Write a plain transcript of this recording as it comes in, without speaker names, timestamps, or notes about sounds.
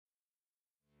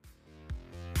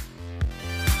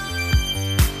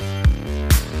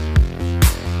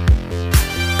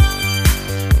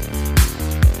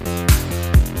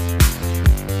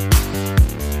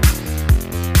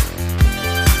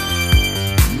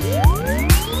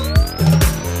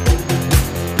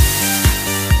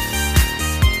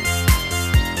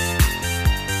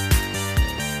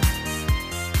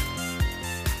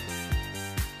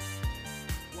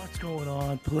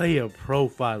Player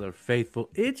Profiler faithful,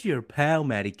 it's your pal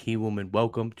Matty Keywoman.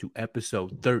 Welcome to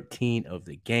episode 13 of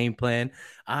the Game Plan.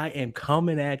 I am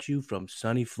coming at you from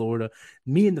sunny Florida.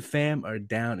 Me and the fam are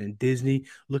down in Disney.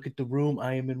 Look at the room.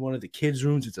 I am in one of the kids'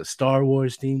 rooms. It's a Star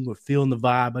Wars theme. We're feeling the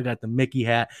vibe. I got the Mickey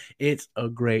hat. It's a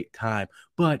great time.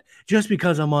 But just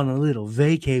because I'm on a little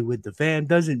vacay with the fam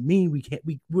doesn't mean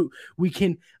we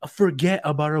can forget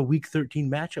about our Week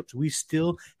 13 matchups. We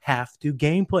still have to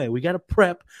game plan. We got to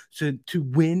prep to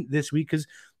win this week because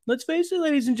let's face it,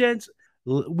 ladies and gents,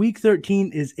 Week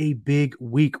 13 is a big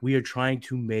week. We are trying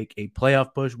to make a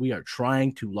playoff push. We are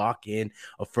trying to lock in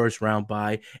a first round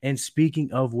bye. And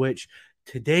speaking of which,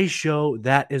 today's show,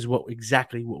 that is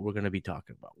exactly what we're going to be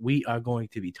talking about. We are going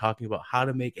to be talking about how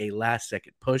to make a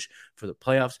last-second push for the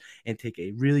playoffs and take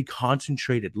a really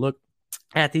concentrated look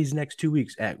at these next 2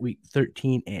 weeks, at week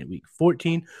 13 and week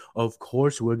 14. Of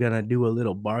course, we're going to do a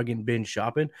little bargain bin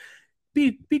shopping.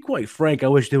 Be quite frank, I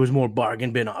wish there was more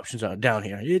bargain bin options down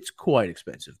here. It's quite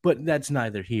expensive, but that's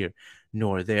neither here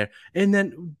nor there. And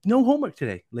then no homework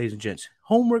today, ladies and gents.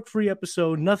 Homework-free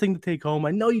episode, nothing to take home.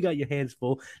 I know you got your hands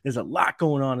full. There's a lot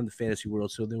going on in the fantasy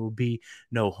world, so there will be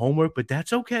no homework, but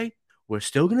that's okay. We're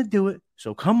still going to do it.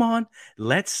 So come on,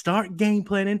 let's start game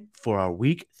planning for our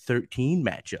Week 13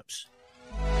 matchups.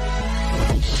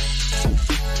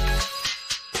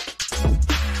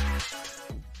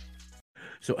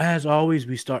 So as always,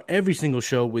 we start every single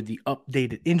show with the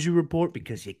updated injury report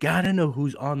because you got to know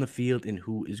who's on the field and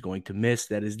who is going to miss.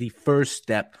 That is the first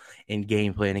step in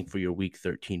game planning for your Week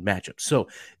 13 matchup. So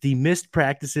the missed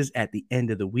practices at the end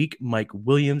of the week, Mike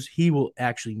Williams, he will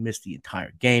actually miss the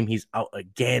entire game. He's out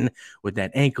again with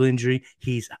that ankle injury.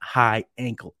 He's high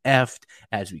ankle F'd,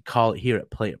 as we call it here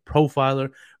at Player Profiler.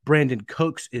 Brandon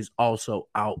Cooks is also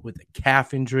out with a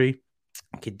calf injury.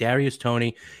 Kadarius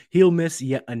Toney, he'll miss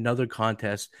yet another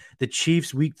contest. The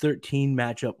Chiefs' Week 13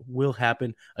 matchup will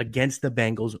happen against the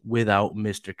Bengals without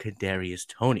Mr. Kadarius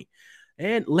Toney.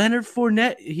 And Leonard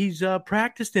Fournette, he's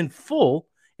practiced in full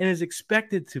and is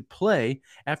expected to play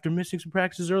after missing some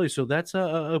practices early. So that's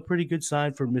a pretty good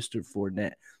sign for Mr.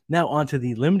 Fournette. Now on to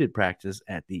the limited practice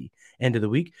at the end of the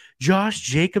week. Josh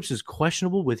Jacobs is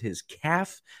questionable with his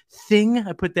calf thing.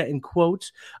 I put that in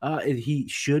quotes. He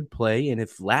should play, and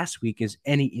if last week is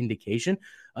any indication,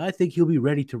 I think he'll be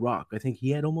ready to rock. I think he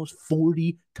had almost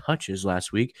 40 touches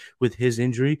last week with his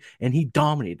injury, and he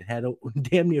dominated, had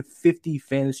damn near 50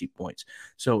 fantasy points.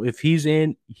 So if he's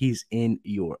in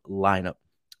your lineup.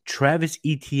 Travis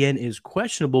Etienne is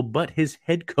questionable, but his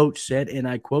head coach said, and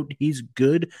I quote, he's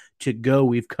good to go.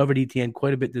 We've covered Etienne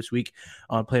quite a bit this week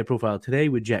on Player Profile today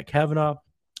with Jack Kavanaugh.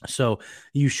 So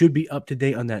you should be up to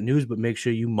date on that news, but make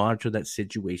sure you monitor that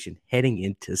situation heading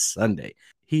into Sunday.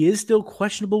 He is still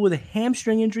questionable with a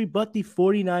hamstring injury, but the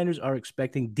 49ers are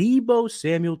expecting Deebo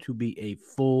Samuel to be a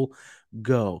full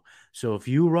go. So if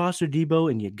you roster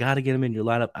Deebo and you got to get him in your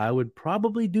lineup, I would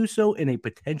probably do so in a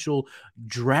potential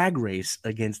drag race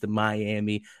against the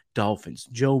Miami Dolphins.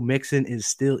 Joe Mixon is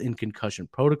still in concussion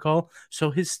protocol,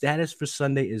 so his status for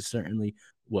Sunday is certainly,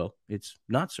 well, it's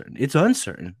not certain. It's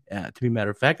uncertain, to be a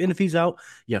matter of fact. And if he's out,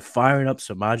 you're firing up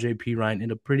Samaje Perine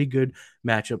in a pretty good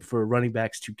matchup for running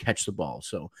backs to catch the ball.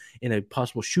 So in a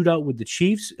possible shootout with the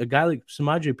Chiefs, a guy like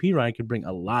Samaje Perine can bring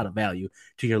a lot of value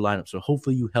to your lineup. So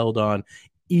hopefully you held on,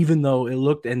 even though it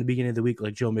looked in the beginning of the week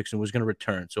like Joe Mixon was going to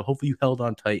return. So hopefully you held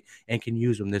on tight and can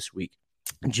use him this week.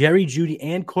 Jerry Jeudy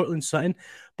and Courtland Sutton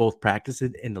both practiced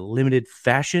in a limited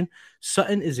fashion.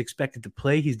 Sutton is expected to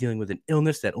play. He's dealing with an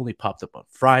illness that only popped up on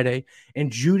Friday.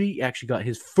 And Jeudy actually got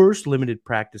his first limited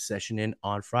practice session in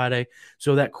on Friday.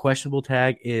 So that questionable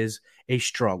tag is a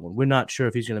strong one. We're not sure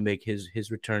if he's going to make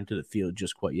his return to the field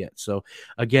just quite yet. So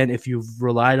again, if you've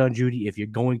relied on Jeudy, if you're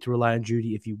going to rely on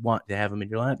Jeudy, if you want to have him in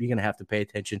your lineup, you're going to have to pay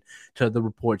attention to the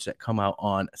reports that come out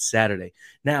on Saturday.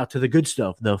 Now to the good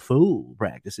stuff, the full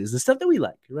practices, the stuff that we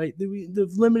like, right? The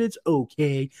limited's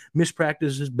okay. Missed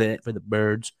practice is bad for the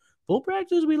birds. Full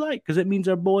practice we like because it means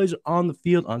our boys are on the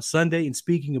field on Sunday. And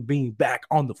speaking of being back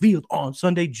on the field on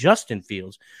Sunday, Justin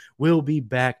Fields will be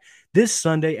back this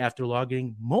Sunday after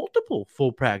logging multiple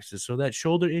full practices. So that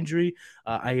shoulder injury,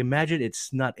 I imagine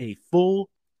it's not a full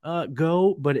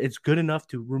go, but it's good enough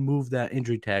to remove that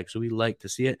injury tag. So we like to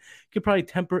see it. Could probably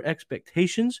temper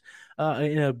expectations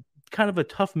in a kind of a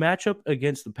tough matchup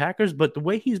against the Packers. But the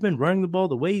way he's been running the ball,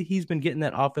 the way he's been getting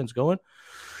that offense going,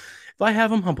 if I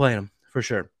have him, I'm playing him for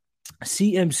sure.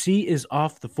 CMC is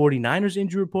off the 49ers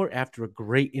injury report after a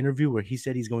great interview where he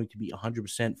said he's going to be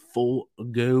 100% full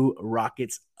go,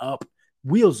 Rockets up,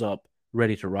 wheels up,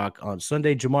 ready to rock on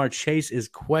Sunday. Ja'Marr Chase is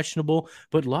questionable,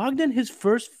 but logged in his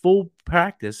first full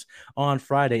practice on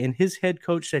Friday, and his head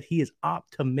coach said he is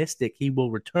optimistic he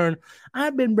will return.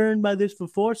 I've been burned by this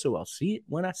before, so I'll see it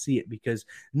when I see it, because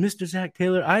Mr. Zach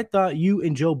Taylor, I thought you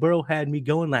and Joe Burrow had me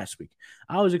going last week.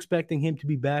 I was expecting him to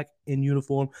be back in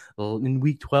uniform in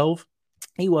week 12.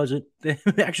 He wasn't.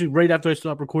 Actually, right after I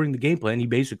stopped recording the game plan, he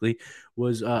basically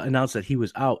was announced that he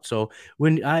was out. So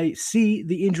when I see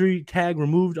the injury tag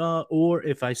removed, or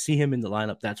if I see him in the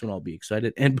lineup, that's when I'll be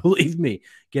excited. And believe me,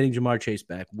 getting Ja'Marr Chase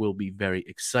back will be very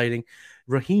exciting.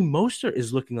 Raheem Mostert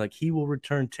is looking like he will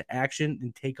return to action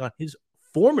and take on his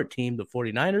former team, the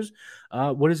 49ers.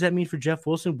 What does that mean for Jeff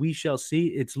Wilson? We shall see.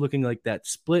 It's looking like that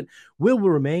split will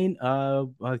remain.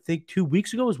 I think 2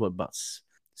 weeks ago was what, about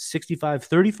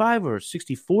 65-35 or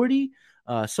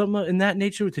 60-40, something in that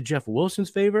nature, to Jeff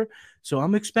Wilson's favor. So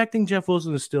I'm expecting Jeff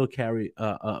Wilson to still carry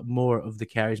more of the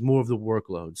carries, more of the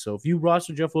workload. So if you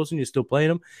roster Jeff Wilson, you're still playing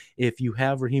him. If you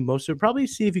have Raheem Mostert, probably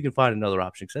see if you can find another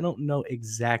option, because I don't know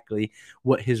exactly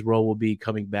what his role will be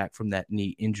coming back from that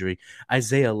knee injury.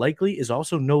 Isaiah Likely is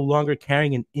also no longer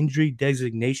carrying an injury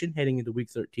designation heading into week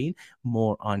 13.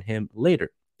 More on him later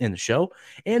in the show.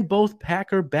 And both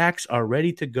Packer backs are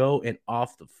ready to go and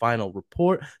off the final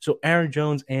report. So Aaron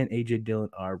Jones and AJ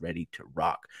Dillon are ready to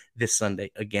rock this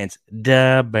Sunday against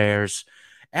the Bears.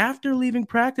 After leaving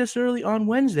practice early on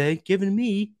Wednesday, giving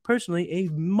me personally a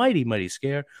mighty, mighty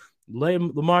scare,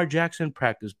 Lamar Jackson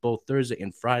practiced both Thursday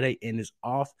and Friday and is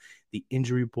off the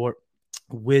injury report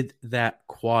with that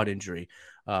quad injury.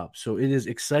 So it is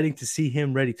exciting to see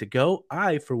him ready to go.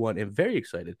 I, for one, am very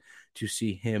excited to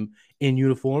see him in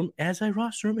uniform as I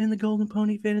roster him in the Golden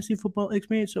Pony Fantasy Football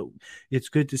Experience. So it's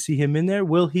good to see him in there.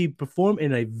 Will he perform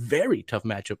in a very tough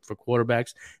matchup for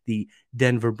quarterbacks, the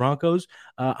Denver Broncos?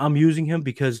 I'm using him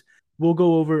because we'll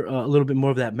go over a little bit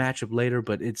more of that matchup later,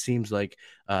 but it seems like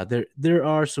there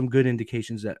are some good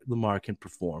indications that Lamar can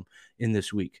perform in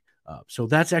this week. So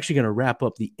that's actually going to wrap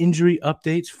up the injury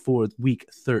updates for week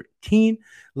 13.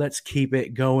 Let's keep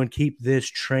it going. Keep this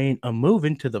train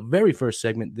a-moving to the very first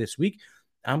segment this week.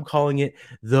 I'm calling it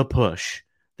The Push.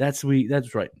 That's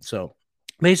right. So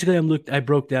basically, I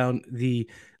broke down the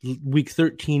week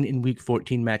 13 and week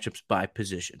 14 matchups by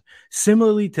position.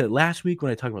 Similarly to last week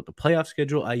when I talked about the playoff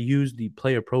schedule, I used the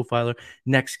player profiler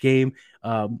next game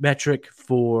metric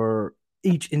for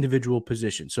each individual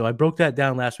position. So I broke that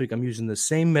down last week. I'm using the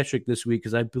same metric this week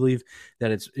because I believe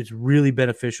that it's really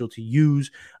beneficial to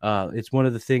use. It's one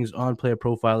of the things on player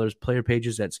profilers, player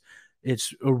pages,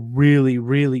 it's a really,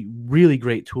 really, really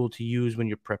great tool to use when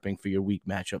you're prepping for your week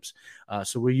matchups.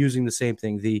 So we're using the same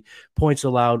thing, the points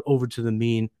allowed over to the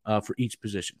mean for each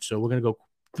position. So we're going to go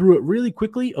through it really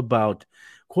quickly about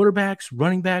quarterbacks,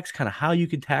 running backs, kind of how you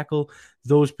can tackle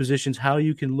those positions, how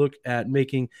you can look at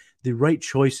making the right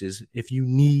choices if you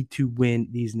need to win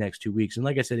these next 2 weeks. And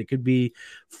like I said, it could be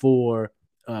for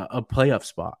a playoff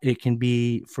spot. It can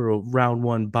be for a round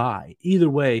one bye. Either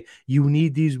way, you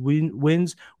need these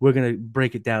wins. We're going to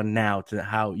break it down now to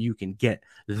how you can get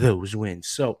those wins.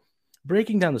 So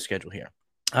breaking down the schedule here,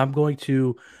 I'm going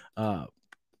to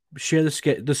share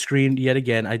the screen yet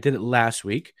again. I did it last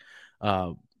week,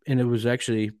 and it was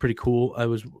actually pretty cool. I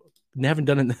haven't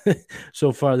done it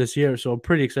so far this year, so I'm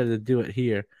pretty excited to do it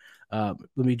here. Let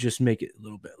me just make it a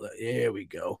little bit. There we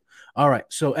go. All right.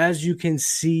 So as you can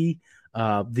see,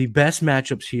 the best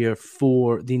matchups here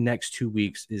for the next 2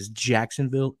 weeks is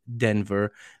Jacksonville,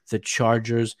 Denver, the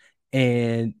Chargers,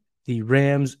 and the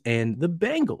Rams and the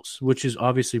Bengals, which is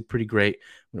obviously pretty great.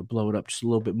 I'm going to blow it up just a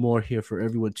little bit more here for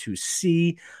everyone to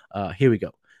see. Here we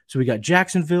go. So we got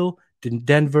Jacksonville,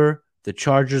 Denver, the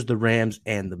Chargers, the Rams,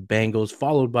 and the Bengals,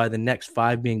 followed by the next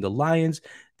 5 being the Lions,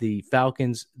 the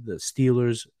Falcons, the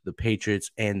Steelers, the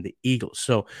Patriots, and the Eagles.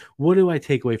 So what do I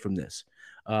take away from this?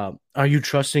 Are you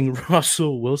trusting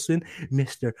Russell Wilson,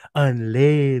 Mr.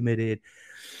 Unlimited?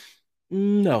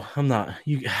 No, I'm not.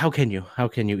 How can you? I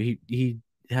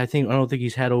don't think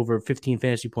he's had over 15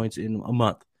 fantasy points in a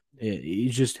month. He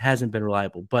just hasn't been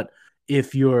reliable. But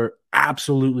if you're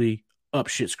absolutely up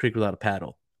shit's creek without a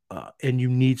paddle, and you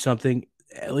need something,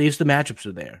 at least the matchups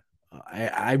are there.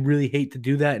 I really hate to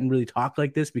do that and really talk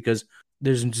like this because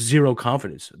there's zero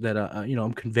confidence that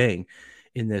I'm conveying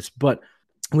in this. But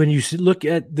when you look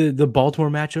at the Baltimore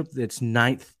matchup, that's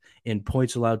 9th in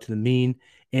points allowed to the mean,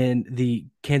 and the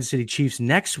Kansas City Chiefs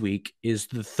next week is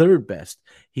the 3rd best.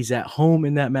 He's at home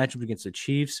in that matchup against the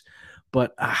Chiefs.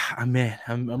 But man,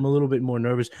 I'm a little bit more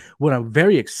nervous. What I'm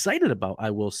very excited about,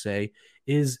 I will say,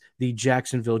 is the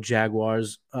Jacksonville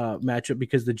Jaguars matchup,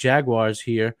 because the Jaguars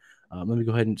here, let me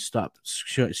go ahead and stop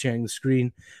sharing the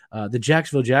screen. The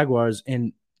Jacksonville Jaguars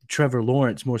and Trevor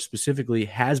Lawrence, more specifically,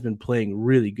 has been playing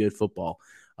really good football.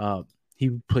 He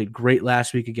played great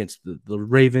last week against the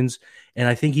Ravens, and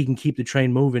I think he can keep the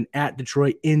train moving at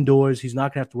Detroit indoors. He's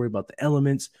not going to have to worry about the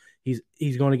elements.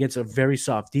 He's going against a very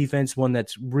soft defense, one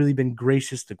that's really been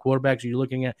gracious to quarterbacks. You're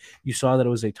looking at, you saw that it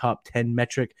was a top 10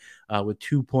 metric with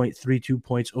 2.32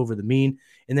 points over the mean.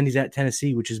 And then he's at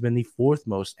Tennessee, which has been the fourth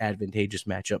most advantageous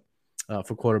matchup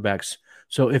for quarterbacks.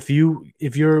 So if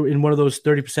you're in one of those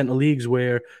 30% of leagues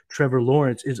where Trevor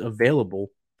Lawrence is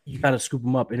available, you got to scoop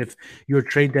them up. And if your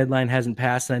trade deadline hasn't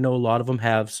passed, and I know a lot of them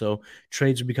have, so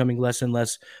trades are becoming less and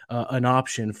less an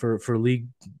option for league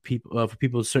people, for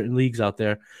people in certain leagues out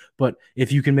there. But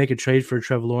if you can make a trade for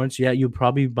Trevor Lawrence, yeah, you're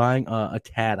probably buying a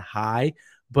tad high.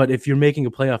 But if you're making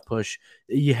a playoff push,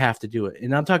 you have to do it.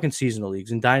 And I'm talking seasonal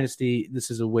leagues. In Dynasty, this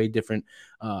is a way different.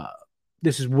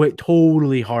 This is way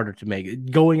totally harder to make.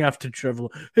 Going after Trevor,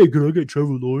 hey, can I get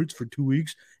Trevor Lawrence for 2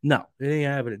 weeks? No, it ain't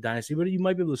happening at Dynasty, but you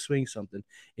might be able to swing something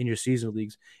in your seasonal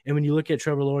leagues. And when you look at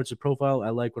Trevor Lawrence's profile,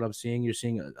 I like what I'm seeing. You're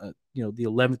seeing, the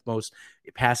 11th most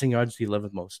passing yards, the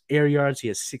 11th most air yards. He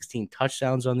has 16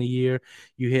 touchdowns on the year.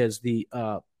 He's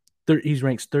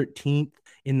ranks 13th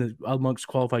amongst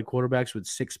qualified quarterbacks with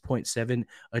 6.7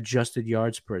 adjusted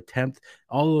yards per attempt.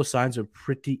 All of those signs are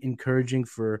pretty encouraging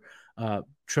for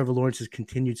Trevor Lawrence's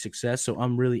continued success. So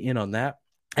I'm really in on that.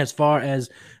 As far as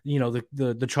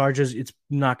the Chargers, it's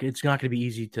not going to be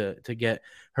easy to get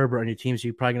Herbert on your team, so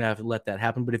you're probably going to have to let that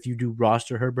happen. But if you do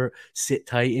roster Herbert, sit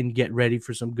tight and get ready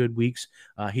for some good weeks.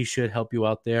 He should help you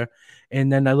out there.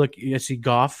 And then I see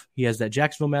Goff. He has that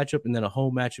Jacksonville matchup and then a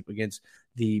home matchup against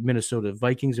the Minnesota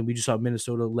Vikings, and we just saw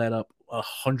Minnesota let up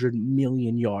 100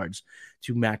 million yards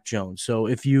to Mac Jones. So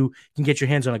if you can get your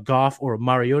hands on a Goff or a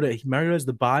Mariota has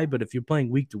the bye, but if you're playing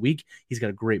week to week, he's got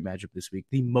a great matchup this week.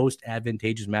 The most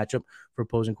advantageous matchup for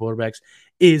opposing quarterbacks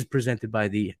is presented by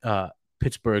the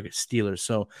Pittsburgh Steelers.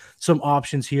 So some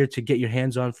options here to get your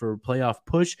hands on for a playoff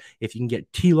push. If you can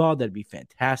get T-Law, that'd be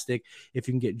fantastic. If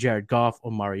you can get Jared Goff or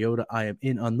Mariota, I am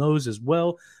in on those as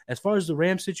well. As far as the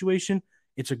Rams situation,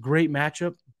 it's a great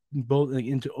matchup both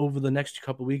into over the next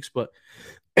couple of weeks, but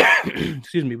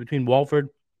excuse me, between Walford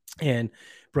and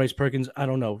Bryce Perkins, I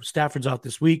don't know. Stafford's out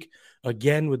this week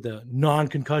again with the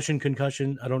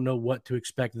concussion. I don't know what to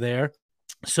expect there.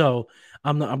 So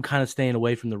I'm kind of staying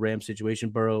away from the Rams situation.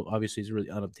 Burrow obviously is really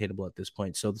unobtainable at this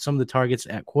point. So some of the targets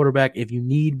at quarterback, if you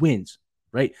need wins,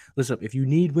 right? Listen up. If you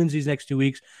need wins these next 2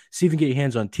 weeks, see if you can get your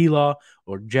hands on T-Law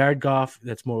or Jared Goff.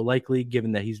 That's more likely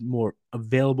given that he's more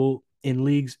available in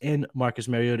leagues, and Marcus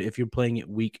Mariota if you're playing it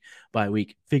week by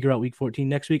week. Figure out week 14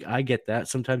 next week. I get that.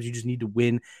 Sometimes you just need to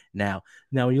win now.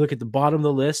 Now, when you look at the bottom of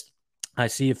the list, I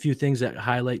see a few things that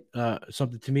highlight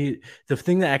something to me. The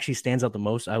thing that actually stands out the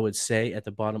most, I would say, at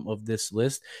the bottom of this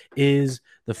list is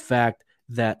the fact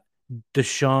that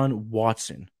Deshaun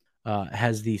Watson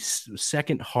has the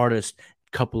second hardest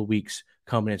couple of weeks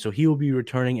coming in. So he will be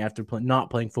returning after not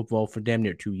playing football for damn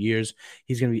near 2 years.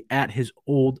 He's going to be at his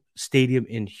old stadium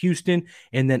in Houston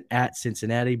and then at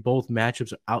Cincinnati. Both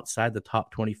matchups are outside the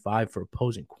top 25 for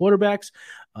opposing quarterbacks.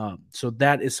 So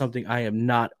that is something I am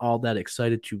not all that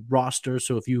excited to roster.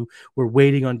 So if you were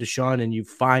waiting on Deshaun and you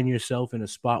find yourself in a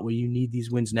spot where you need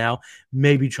these wins now,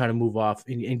 maybe try to move off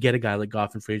and get a guy like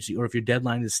Goff in free agency. Or if your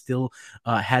deadline is still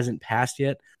hasn't passed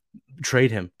yet,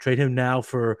 trade him now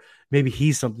for maybe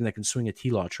he's something that can swing a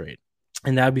T-Law trade.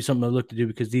 And that would be something I look to do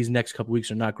because these next couple weeks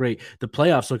are not great. The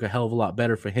playoffs look a hell of a lot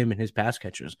better for him and his pass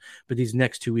catchers, but these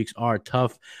next 2 weeks are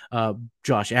tough.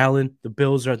 Josh Allen, the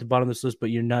Bills are at the bottom of this list, but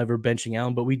you're never benching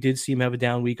Allen. But we did see him have a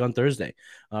down week on Thursday,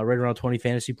 right around 20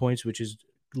 fantasy points, which is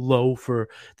low for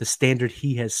the standard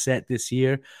he has set this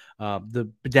year.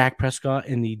 The Dak Prescott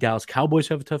and the Dallas Cowboys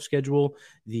have a tough schedule.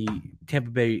 The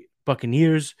Tampa Bay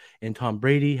Buccaneers and Tom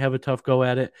Brady have a tough go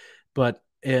at it. But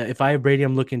if I have Brady,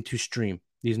 I'm looking to stream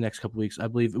these next couple weeks. I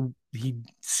believe he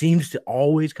seems to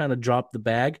always kind of drop the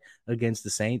bag against the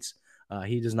Saints.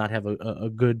 He does not have a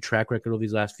good track record of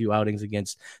these last few outings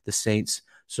against the Saints.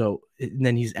 So and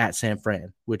then he's at San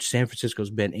Fran, which San Francisco's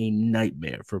been a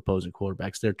nightmare for opposing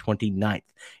quarterbacks. They're 29th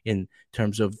in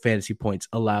terms of fantasy points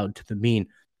allowed to the mean.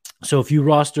 So if you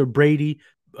roster Brady,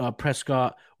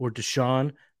 Prescott, or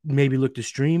Deshaun, maybe look to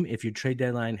stream. If your trade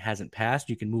deadline hasn't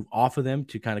passed, you can move off of them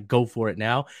to kind of go for it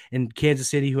now. And Kansas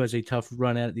City, who has a tough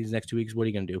run at it these next 2 weeks, what are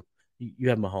you going to do? You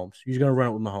have Mahomes. You're going to run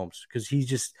it with Mahomes because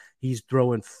he's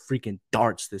throwing freaking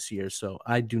darts this year. So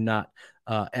I do not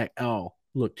at all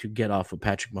look to get off of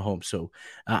Patrick Mahomes. So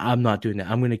I'm not doing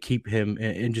that. I'm going to keep him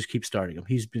and just keep starting him.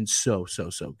 He's been so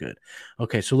good.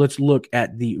 Okay, so let's look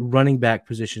at the running back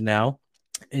position now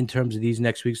in terms of these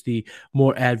next weeks, the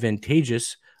more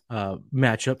advantageous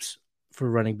matchups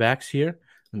for running backs here.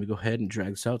 Let me go ahead and drag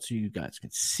this out so you guys can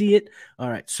see it. All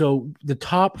right. So the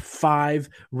top 5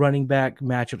 running back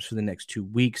matchups for the next 2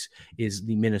 weeks is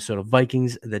the Minnesota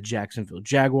Vikings, the Jacksonville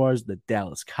Jaguars, the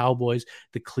Dallas Cowboys,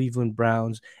 the Cleveland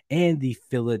Browns, and the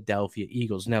Philadelphia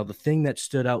Eagles. Now, the thing that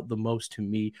stood out the most to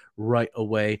me right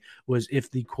away was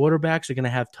if the quarterbacks are going to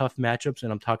have tough matchups,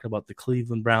 and I'm talking about the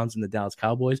Cleveland Browns and the Dallas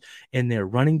Cowboys, and their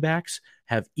running backs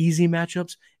have easy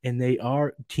matchups, and they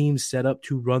are teams set up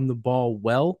to run the ball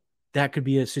well, that could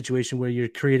be a situation where you're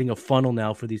creating a funnel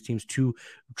now for these teams to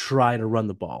try to run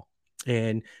the ball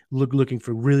and looking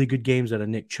for really good games out of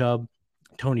Nick Chubb,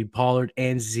 Tony Pollard,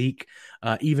 and Zeke.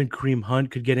 Even Kareem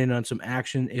Hunt could get in on some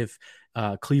action if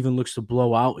Cleveland looks to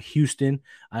blow out Houston.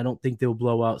 I don't think they'll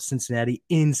blow out Cincinnati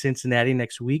in Cincinnati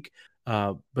next week.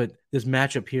 But this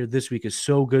matchup here this week is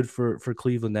so good for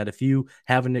Cleveland that if you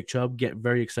have a Nick Chubb, get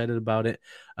very excited about it.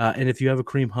 And if you have a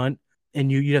Kareem Hunt, and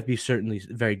you have to be certainly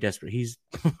very desperate. He's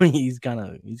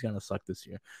gonna suck this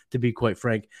year, to be quite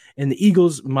frank. And the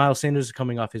Eagles, Miles Sanders is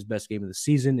coming off his best game of the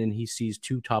season, and he sees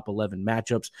 2 top 11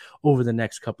 matchups over the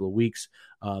next couple of weeks.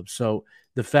 So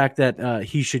the fact that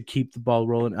he should keep the ball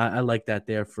rolling, I like that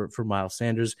there for Miles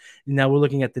Sanders. Now we're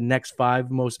looking at the next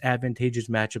 5 most advantageous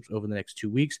matchups over the next 2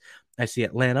 weeks. I see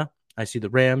Atlanta, I see the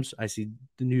Rams, I see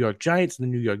the New York Giants, the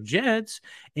New York Jets,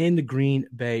 and the Green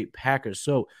Bay Packers.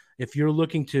 So if you're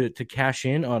looking to cash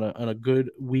in on a good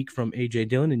week from A.J.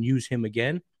 Dillon and use him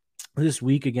again, this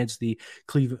week against the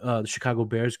Chicago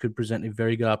Bears could present a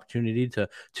very good opportunity to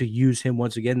use him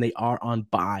once again. They are on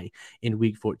bye in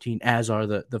week 14, as are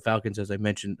the Falcons, as I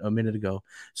mentioned a minute ago.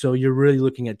 So you're really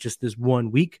looking at just this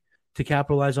 1 week to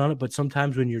capitalize on it. But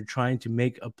sometimes when you're trying to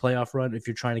make a playoff run, if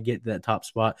you're trying to get that top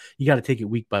spot, you got to take it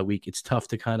week by week. It's tough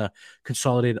to kind of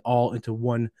consolidate it all into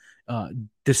one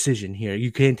decision here.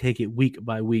 You can take it week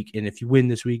by week. And if you win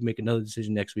this week, make another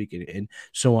decision next week and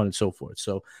so on and so forth.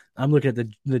 So I'm looking at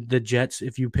the Jets.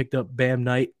 If you picked up Bam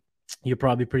Knight, you're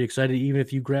probably pretty excited, even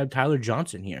if you grab Tyler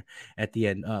Johnson here at the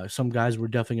end. Some guys we're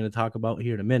definitely going to talk about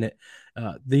here in a minute.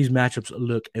 These matchups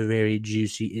look very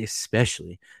juicy,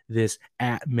 especially this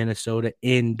at Minnesota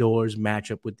indoors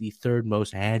matchup with the 3rd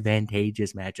most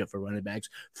advantageous matchup for running backs.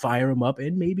 Fire them up,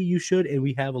 and maybe you should, and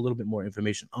we have a little bit more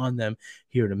information on them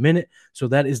here in a minute. So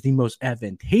that is the most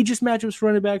advantageous matchups for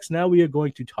running backs. Now we are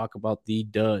going to talk about the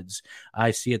duds.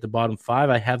 I see at the bottom 5,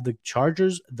 I have the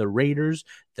Chargers, the Raiders,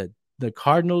 the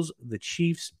Cardinals, the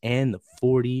Chiefs, and the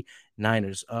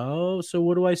 49ers. Oh, so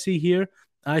what do I see here?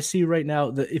 I see right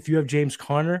now that if you have James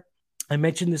Conner, I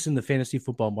mentioned this in the Fantasy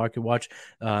Football Market Watch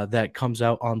that comes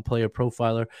out on Player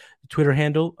Profiler Twitter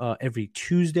handle every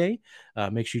Tuesday.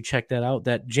 Make sure you check that out.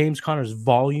 That James Conner's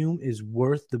volume is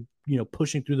worth the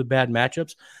pushing through the bad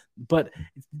matchups. But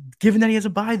given that he has a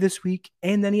bye this week,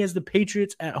 and then he has the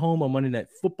Patriots at home on Monday Night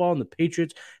Football, and the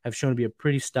Patriots have shown to be a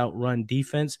pretty stout run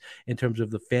defense in terms of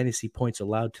the fantasy points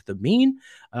allowed to the mean,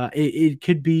 it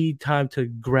could be time to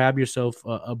grab yourself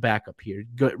a backup here.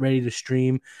 Get ready to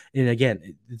stream. And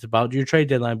again, it's about your trade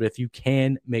deadline, but if you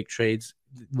can make trades,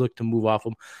 look to move off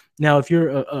them. Now, if you're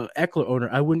a Eckler owner,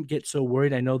 I wouldn't get so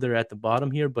worried. I know they're at the bottom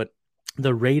here, but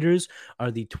the Raiders are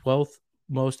the 12th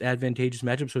most advantageous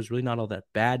matchup, so it's really not all that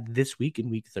bad this week in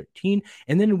week 13.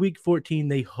 And then in week 14,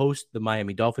 they host the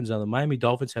Miami Dolphins. Now, the Miami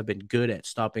Dolphins have been good at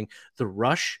stopping the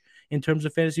rush in terms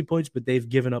of fantasy points, but they've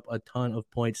given up a ton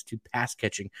of points to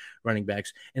pass-catching running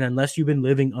backs. And unless you've been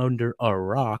living under a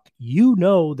rock, you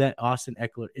know that Austin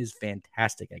Eckler is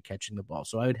fantastic at catching the ball.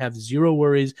 So I would have zero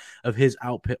worries of his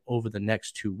output over the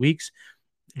next 2 weeks.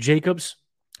 Jacobs,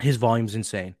 his volume's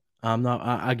insane. I'm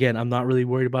not really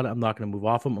worried about it. I'm not going to move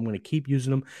off him. I'm going to keep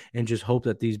using him and just hope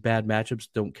that these bad matchups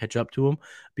don't catch up to him,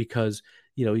 because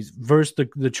he's versed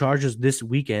the Chargers this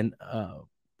weekend,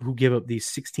 who give up the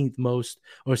 16th most,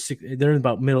 they're in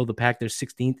about middle of the pack. They're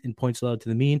 16th in points allowed to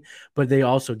the mean, but they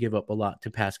also give up a lot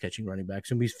to pass catching running backs.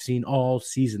 And we've seen all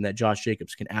season that Josh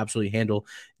Jacobs can absolutely handle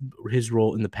his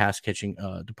role in the pass catching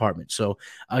department. So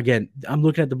again, I'm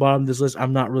looking at the bottom of this list.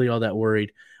 I'm not really all that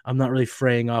worried. I'm not really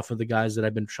fraying off of the guys that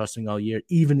I've been trusting all year,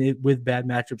 even with bad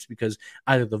matchups, because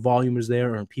either the volume is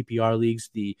there or in PPR leagues,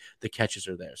 the catches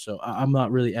are there. So I'm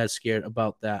not really as scared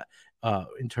about that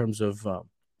in terms of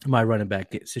my running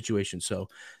back situation. So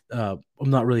I'm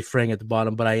not really fraying at the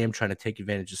bottom, but I am trying to take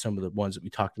advantage of some of the ones that we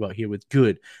talked about here with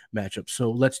good matchups. So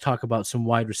let's talk about some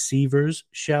wide receivers,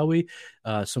 shall we?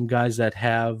 Some guys that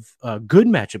have good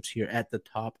matchups here at the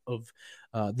top of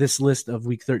this list of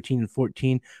week 13 and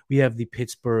 14. We have the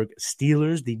Pittsburgh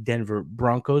Steelers, the Denver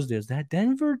Broncos. There's that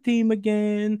Denver team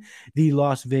again. The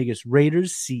Las Vegas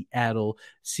Raiders, Seattle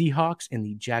Seahawks, and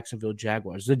the Jacksonville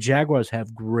Jaguars. The Jaguars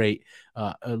have great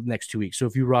next 2 weeks. So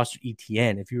if you roster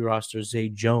ETN, if you roster Zay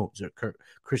Jones or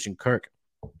Christian Kirk,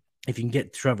 if you can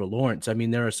get Trevor Lawrence, I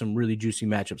mean, there are some really juicy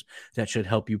matchups that should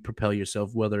help you propel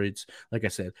yourself, whether it's, like I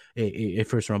said, a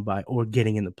first round bye or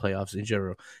getting in the playoffs in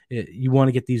general. You want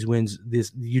to get these wins.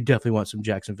 You definitely want some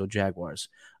Jacksonville Jaguars.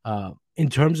 In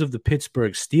terms of the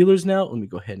Pittsburgh Steelers now, let me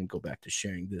go ahead and go back to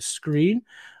sharing this screen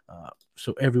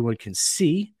so everyone can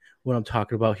see what I'm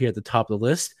talking about here at the top of the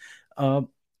list.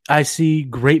 I see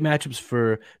great matchups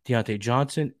for Deontay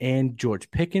Johnson and George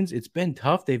Pickens. It's been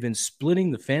tough. They've been splitting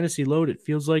the fantasy load, it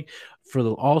feels like, for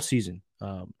all season.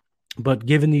 But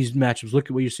given these matchups, look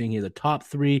at what you're seeing here. The top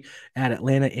three at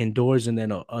Atlanta indoors, and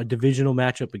then a divisional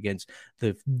matchup against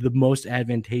the most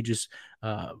advantageous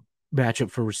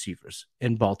matchup for receivers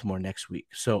in Baltimore next week.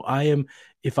 So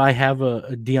if I have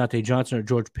a Deontay Johnson or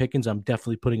George Pickens, I'm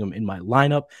definitely putting them in my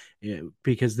lineup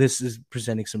because this is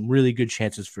presenting some really good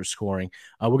chances for scoring.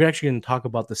 We're actually going to talk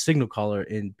about the signal caller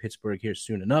in Pittsburgh here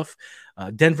soon enough.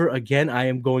 Denver, again, I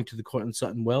am going to the Courtland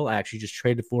Sutton well. I actually just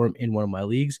traded for him in one of my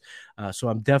leagues. So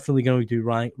I'm definitely going to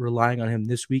be relying on him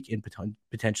this week and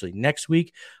potentially next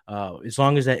week. As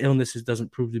long as that illness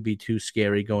doesn't prove to be too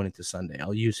scary going into Sunday,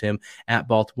 I'll use him at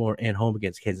Baltimore and home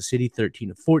against Kansas City,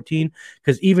 13-14.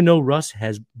 Because even though Russ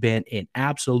has been an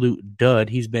absolute dud,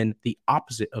 he's been the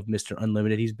opposite of Mr.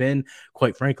 Unlimited. He's been,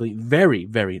 quite frankly, very,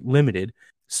 very limited.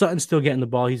 Sutton's still getting the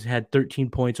ball. He's had 13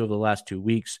 points over the last 2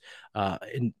 weeks,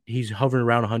 and he's hovering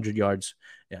around 100 yards.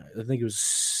 Yeah, I think it was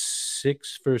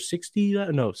 6 for 60.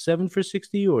 No, 7 for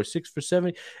 60 or 6 for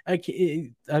 70.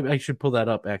 I should pull that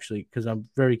up, actually, because I'm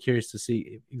very curious to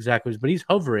see exactly. But he's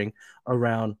hovering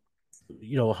around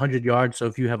 100 yards. So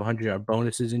if you have 100-yard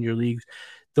bonuses in your leagues,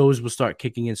 those will start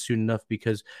kicking in soon enough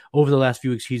because over the last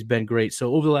few weeks, he's been great.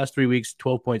 So over the last 3 weeks,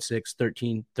 12.6,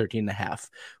 13, 13.5,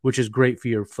 which is great for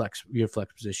your flex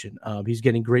position. He's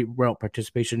getting great route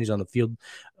participation. He's on the field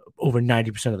over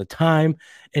 90% of the time,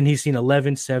 and he's seen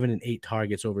 11, 7, and 8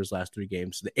 targets over his last 3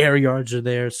 games. The air yards are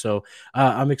there. So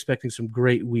I'm expecting some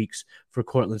great weeks for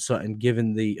Courtland Sutton,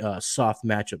 given the soft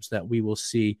matchups that we will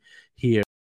see here.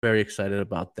 Very excited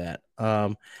about that.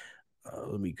 Let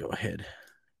me go ahead.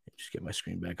 Just get my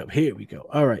screen back up. Here we go.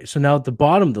 All right. So now at the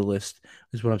bottom of the list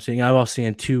is what I'm seeing. I'm also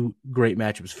seeing 2 great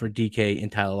matchups for DK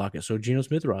and Tyler Lockett. So Geno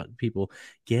Smith, people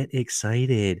get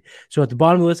excited. So at the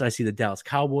bottom of the list, I see the Dallas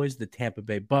Cowboys, the Tampa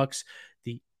Bay Bucks,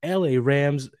 the LA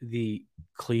Rams, the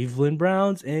Cleveland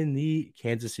Browns, and the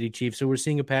Kansas City Chiefs. So we're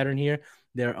seeing a pattern here.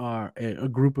 There are a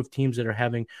group of teams that are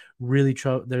having really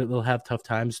they'll have tough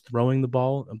times throwing the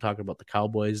ball. I'm talking about the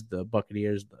Cowboys, the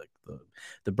Buccaneers,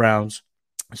 the Browns.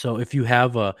 So if you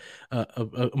have a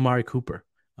Amari Cooper,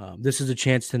 this is a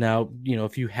chance to now,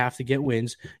 if you have to get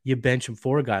wins, you bench him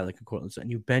for a guy like a Courtland Sutton.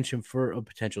 You bench him for a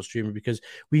potential streamer because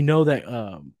we know that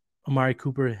Amari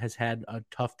Cooper has had a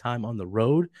tough time on the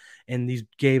road, and these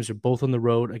games are both on the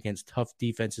road against tough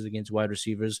defenses, against wide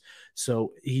receivers.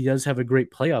 So he does have a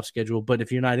great playoff schedule, but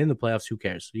if you're not in the playoffs, who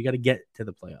cares? So you got to get to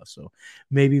the playoffs. So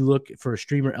maybe look for a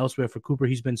streamer elsewhere for Cooper.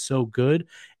 He's been so good.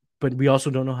 But we also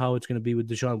don't know how it's going to be with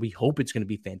Deshaun. We hope it's going to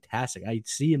be fantastic. I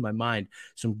see in my mind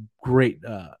some great,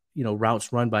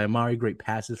 routes run by Amari, great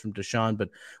passes from Deshaun, but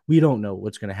we don't know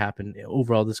what's going to happen.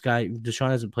 Overall,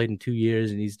 Deshaun hasn't played in 2 years,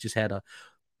 and he's just had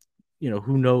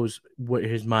who knows what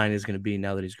his mind is going to be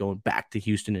now that he's going back to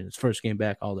Houston in his first game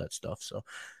back, all that stuff. So,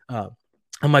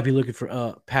 I might be looking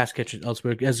for pass catchers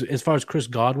elsewhere. As far as Chris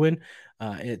Godwin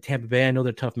at Tampa Bay, I know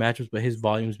they're tough matchups, but his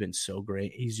volume's been so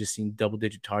great. He's just seen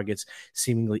double-digit targets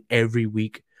seemingly every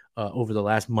week over the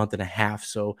last month and a half.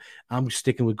 So I'm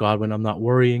sticking with Godwin. I'm not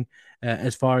worrying.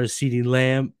 As far as CeeDee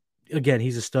Lamb, again,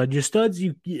 he's a stud. Your studs,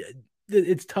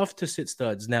 it's tough to sit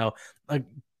studs. Now,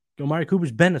 Amari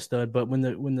Cooper's been a stud, but when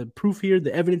the proof here,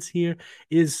 the evidence here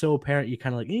is so apparent, you're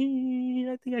kind of like,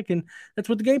 I think I can. That's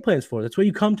what the game plan is for. That's why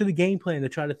you come to the game plan to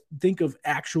try to think of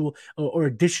actual or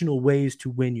additional ways to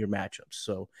win your matchups.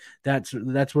 So that's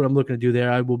what I'm looking to do there.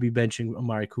 I will be benching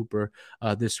Amari Cooper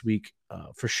this week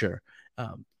for sure.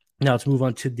 Now let's move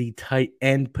on to the tight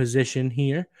end position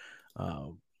here.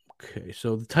 Okay,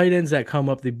 so the tight ends that come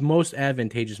up, the most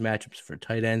advantageous matchups for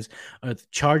tight ends are the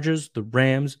Chargers, the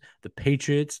Rams, the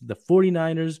Patriots, the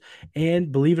 49ers,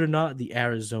 and believe it or not, the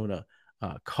Arizona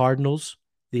Cardinals.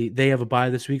 They have a bye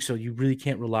this week, so you really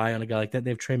can't rely on a guy like that. They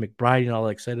have Trey McBride and all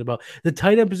excited about. The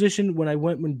tight end position, when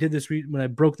I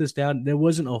broke this down, there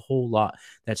wasn't a whole lot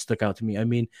that stuck out to me. I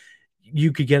mean,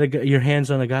 you could get your hands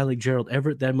on a guy like Gerald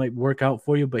Everett that might work out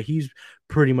for you, but he's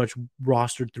pretty much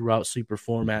rostered throughout sleeper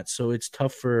formats. So it's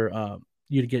tough for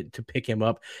you to get to pick him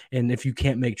up. And if you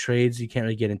can't make trades, you can't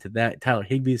really get into that. Tyler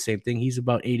Higbee, the same thing. He's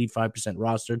about 85%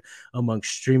 rostered among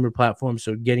streamer platforms.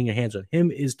 So getting your hands on him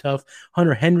is tough.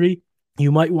 Hunter Henry,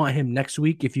 You might want him next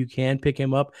week if you can pick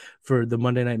him up for the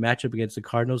Monday night matchup against the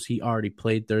Cardinals. He already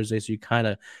played Thursday, so you kind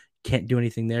of can't do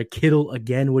anything there. Kittle,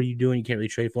 again, what are you doing? You can't really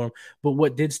trade for him. But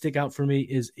what did stick out for me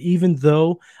is even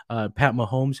though Pat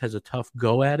Mahomes has a tough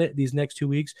go at it these next 2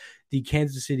 weeks, the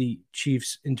Kansas City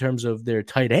Chiefs, in terms of their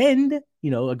tight end,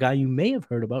 a guy you may have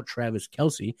heard about, Travis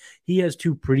Kelce, he has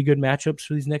 2 pretty good matchups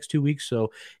for these next 2 weeks.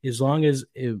 So as long as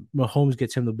Mahomes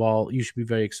gets him the ball, you should be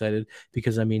very excited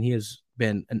because, he has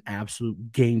been an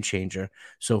absolute game changer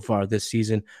so far this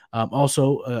season.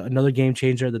 Also, another game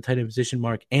changer at the tight end position,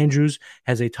 Mark Andrews,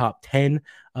 has a top 10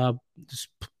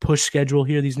 push schedule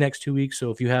here these next 2 weeks.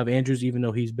 So if you have Andrews, even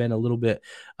though he's been a little bit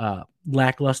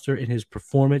lackluster in his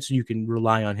performance, you can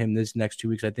rely on him this next 2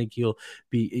 weeks. I think he'll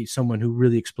be someone who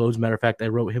really explodes. Matter of fact, I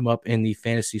wrote him up in the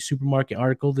Fantasy Supermarket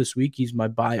article this week. He's my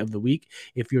buy of the week.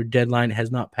 If your deadline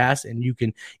has not passed and you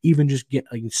can even just get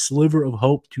a sliver of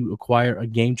hope to acquire a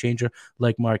game changer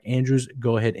like Mark Andrews,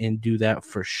 go ahead and do that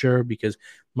for sure because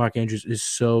Mark Andrews is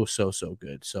so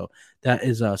good. So that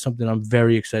is something I'm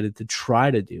very excited to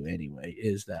try to do anyway,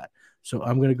 is that. So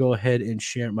I'm going to go ahead and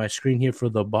share my screen here for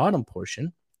the bottom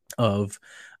portion of,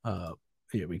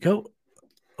 here we go,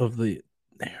 there it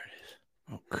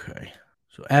is. Okay.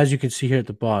 So as you can see here at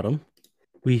the bottom,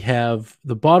 we have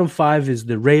the bottom 5 is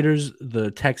the Raiders, the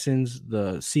Texans,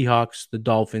 the Seahawks, the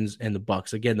Dolphins, and the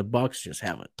Bucks. Again, the Bucks just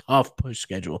have a tough push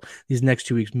schedule. These next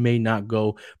 2 weeks may not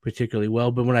go particularly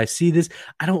well, but when I see this,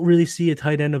 I don't really see a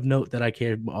tight end of note that I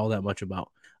care all that much about.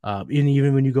 And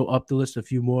even when you go up the list, a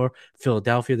few more,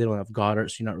 Philadelphia, they don't have Goddard,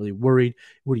 so you're not really worried.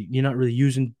 You're not really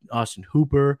using Austin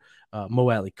Hooper, Mo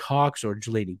Alley Cox, or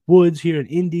Jelani Woods here in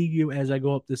Indy as I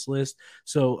go up this list.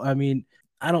 So,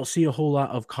 I don't see a whole lot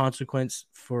of consequence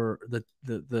for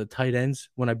the tight ends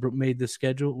when I made this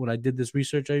schedule, when I did this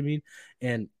research,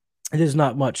 and there's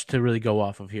not much to really go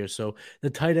off of here. So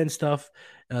the tight end stuff,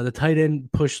 the tight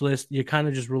end push list, you're kind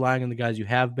of just relying on the guys you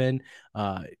have been.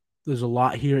 There's a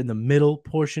lot here in the middle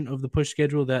portion of the push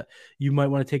schedule that you might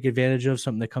want to take advantage of.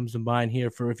 Something that comes to mind here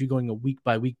for if you're going a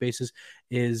week-by-week basis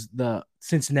is the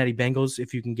Cincinnati Bengals.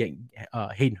 If you can get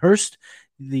Hayden Hurst,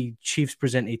 the Chiefs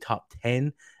present a top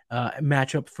 10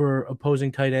 matchup for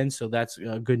opposing tight ends, so that's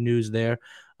good news there.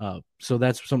 So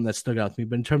that's something that stuck out to me.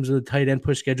 But in terms of the tight end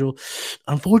push schedule,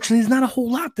 unfortunately, there's not a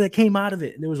whole lot that came out of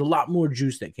it. There was a lot more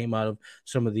juice that came out of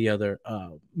some of the other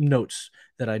notes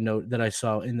that I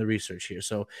saw in the research here.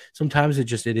 So sometimes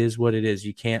it is what it is.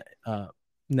 You can't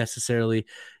necessarily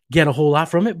get a whole lot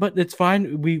from it, but it's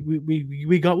fine.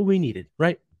 We got what we needed,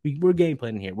 right? We're game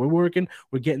planning here. We're working.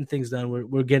 We're getting things done.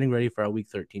 We're getting ready for our Week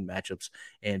 13 matchups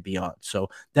and beyond. So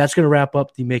that's going to wrap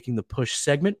up the Making the Push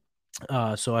segment.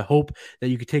 So I hope that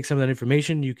you can take some of that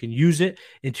information, you can use it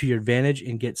into your advantage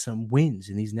and get some wins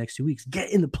in these next 2 weeks.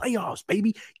 Get in the playoffs,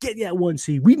 baby. Get that 1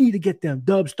 seed. We need to get them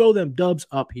dubs. Throw them dubs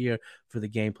up here for the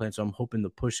game plan. So I'm hoping the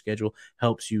push schedule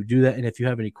helps you do that. And if you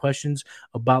have any questions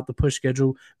about the push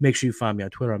schedule, make sure you find me on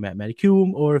Twitter. I'm at Matty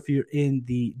Coom, or if you're in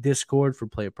the Discord for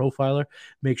Player Profiler,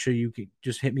 make sure you can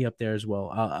just hit me up there as well.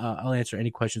 I'll answer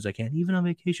any questions I can, even on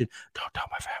vacation. Don't tell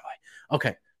my family.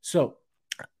 Okay, so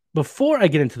before I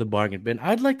get into the bargain bin,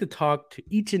 I'd like to talk to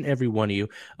each and every one of you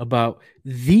about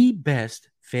the best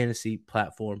fantasy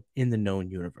platform in the known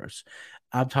universe.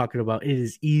 I'm talking about it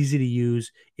is easy to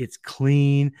use, it's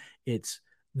clean, it's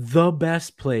the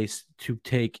best place to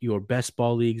take your best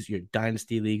ball leagues, your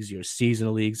dynasty leagues, your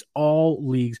seasonal leagues, all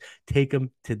leagues, take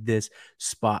them to this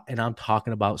spot. And I'm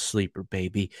talking about Sleeper,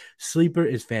 baby. Sleeper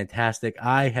is fantastic.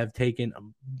 I have taken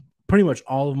pretty much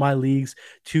all of my leagues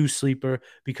to Sleeper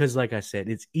because, like I said,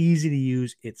 it's easy to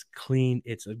use, it's clean,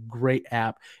 it's a great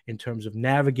app in terms of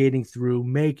navigating through,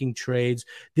 making trades,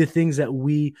 the things that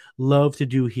we love to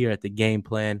do here at the Game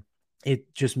Plan.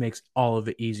 It just makes all of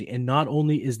it easy. And not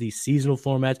only is the seasonal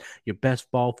formats, your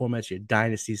best ball formats, your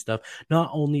dynasty stuff,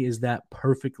 not only is that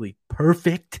perfectly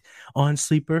perfect on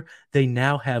Sleeper, they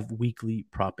now have weekly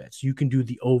prop bets. You can do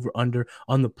the over-under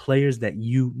on the players that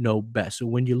you know best. So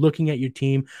when you're looking at your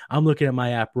team, I'm looking at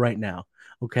my app right now.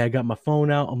 Okay, I got my phone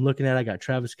out. I'm looking at it. I got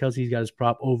Travis Kelce. He's got his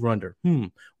prop over-under.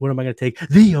 What am I going to take?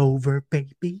 The over,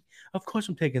 baby. Of course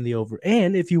I'm taking the over.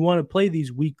 And if you want to play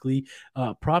these weekly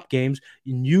prop games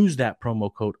and use that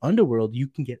promo code Underworld, you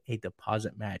can get a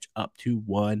deposit match up to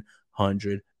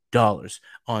 $100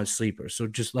 on Sleeper. So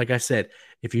just like I said,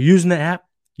 if you're using the app,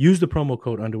 use the promo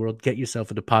code Underworld, get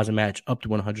yourself a deposit match up to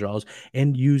 $100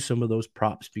 and use some of those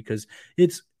props because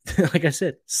it's, like I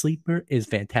said, Sleeper is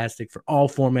fantastic for all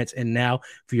formats. And now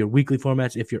for your weekly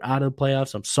formats, if you're out of the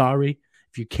playoffs, I'm sorry.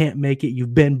 If you can't make it,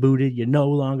 you've been booted. You're no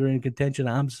longer in contention.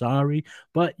 I'm sorry,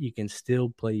 but you can still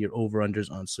play your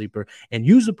over-unders on Sleeper and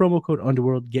use the promo code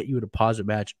Underworld, get you a deposit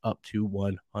match up to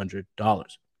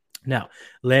 $100. Now,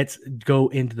 let's go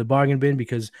into the bargain bin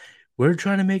because we're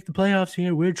trying to make the playoffs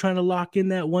here. We're trying to lock in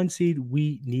that 1 seed.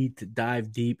 We need to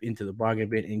dive deep into the bargain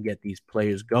bin and get these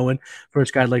players going.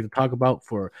 First guy I'd like to talk about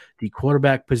for the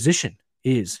quarterback position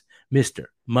is Mr.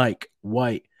 Mike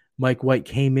White. Mike White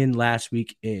came in last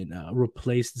week and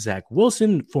replaced Zach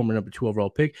Wilson, former number 2 overall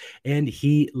pick, and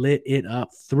he lit it up.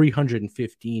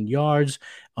 315 yards,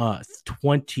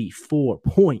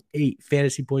 24.8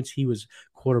 fantasy points. He was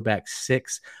quarterback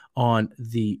 6 on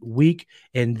the week.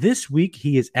 And this week,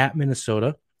 he is at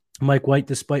Minnesota. Mike White,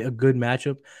 despite a good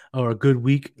matchup or a good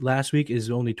week last week,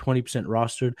 is only 20%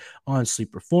 rostered on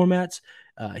sleeper formats.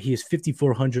 He is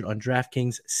 5,400 on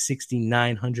DraftKings,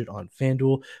 6,900 on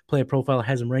FanDuel. Player profile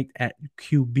has him ranked at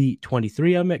QB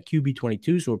 23. I'm at QB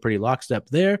 22, so we're pretty lockstep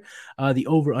there. The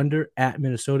over-under at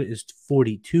Minnesota is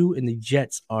 42, and the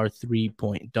Jets are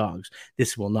 3-point dogs.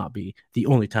 This will not be the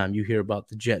only time you hear about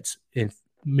the Jets in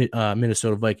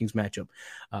Minnesota Vikings matchup.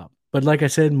 But like I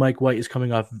said, Mike White is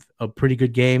coming off a pretty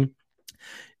good game.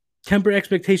 Temper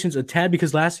expectations a tad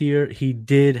because last year he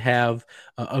did have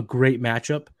a great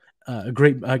matchup. A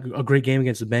great game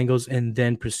against the Bengals, and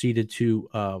then proceeded to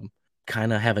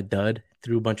kind of have a dud,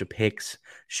 threw a bunch of picks,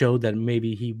 showed that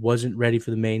maybe he wasn't ready for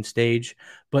the main stage.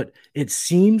 But it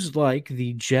seems like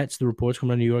the Jets, the reports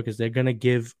coming out of New York, is they're going to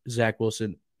give Zach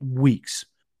Wilson weeks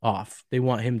off. They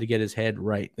want him to get his head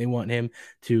right. They want him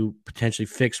to potentially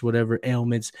fix whatever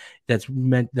ailments that's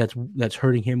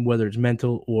hurting him, whether it's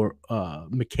mental or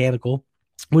mechanical.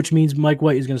 Which means Mike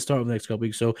White is going to start over the next couple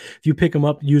weeks. So if you pick him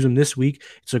up, use him this week.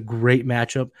 It's a great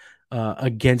matchup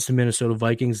against the Minnesota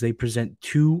Vikings. They present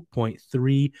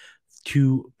 2.32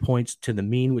 points to the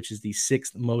mean, which is the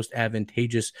 6th most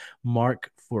advantageous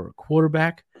mark for a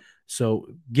quarterback. So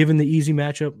given the easy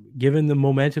matchup, given the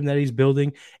momentum that he's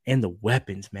building and the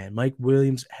weapons, man, Mike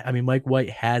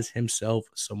White has himself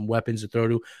some weapons to throw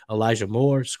to. Elijah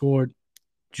Moore scored.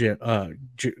 Garrett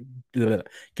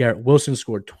Wilson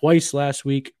scored twice last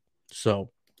week,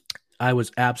 so I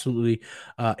was absolutely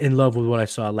in love with what I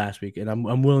saw last week, and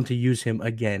I'm willing to use him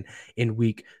again in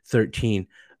week 13.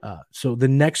 So the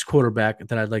next quarterback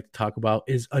that I'd like to talk about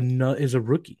is a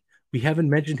rookie. We haven't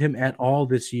mentioned him at all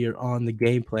this year on the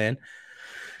game plan.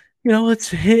 You know,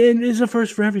 it's a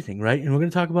first for everything, right? And we're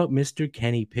going to talk about Mr.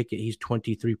 Kenny Pickett. He's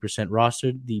 23%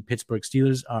 rostered. The Pittsburgh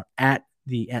Steelers are at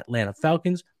the Atlanta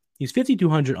Falcons. He's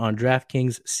 5,200 on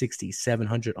DraftKings,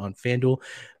 6,700 on FanDuel.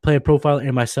 Player profile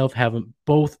and myself have him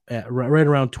both at right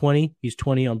around 20. He's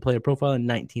 20 on player profile and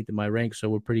 19th in my rank. So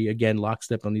we're pretty, again,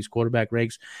 lockstep on these quarterback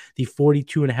ranks. The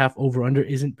 42.5 over-under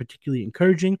isn't particularly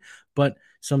encouraging, but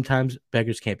sometimes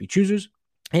beggars can't be choosers.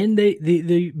 And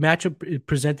the matchup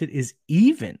presented is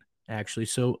even, actually.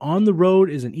 So on the road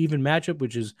is an even matchup,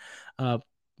 which is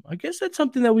I guess that's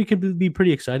something that we could be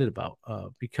pretty excited about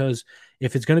because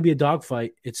if it's going to be a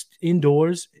dogfight, it's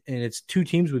indoors and it's 2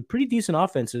 teams with pretty decent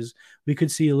offenses. We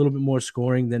could see a little bit more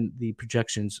scoring than the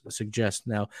projections suggest.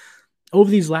 Now,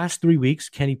 over these last 3 weeks,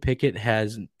 Kenny Pickett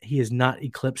has not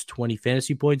eclipsed 20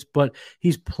 fantasy points, but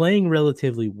he's playing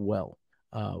relatively well.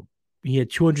 He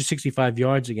had 265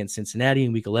 yards against Cincinnati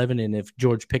in week 11, and if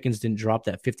George Pickens didn't drop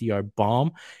that 50-yard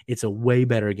bomb, it's a way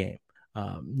better game.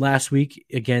 Last week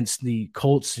against the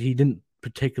Colts, he didn't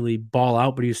particularly ball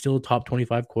out, but he was still a top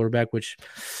 25 quarterback, which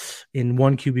in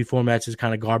one QB formats is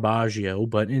kind of garbaggio,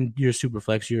 but in your super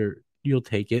flex, you'll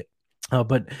take it.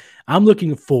 But I'm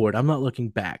looking forward. I'm not looking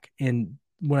back. And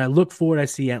when I look forward, I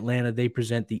see Atlanta. They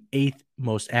present the 8th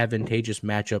most advantageous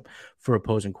matchup for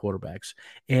opposing quarterbacks.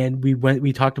 And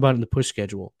we talked about it in the push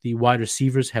schedule. The wide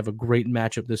receivers have a great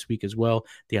matchup this week as well.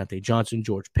 Deontay Johnson,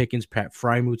 George Pickens, Pat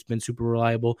Frymuth's been super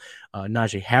reliable.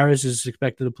 Najee Harris is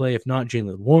expected to play. If not,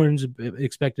 Jalen Warren's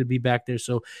expected to be back there.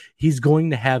 So he's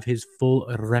going to have his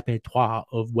full repertoire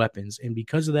of weapons. And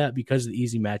because of that, because of the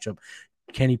easy matchup,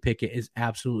 Kenny Pickett is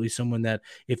absolutely someone that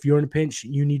if you're in a pinch,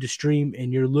 you need to stream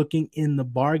and you're looking in the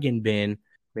bargain bin,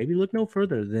 maybe look no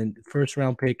further than first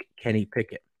round pick Kenny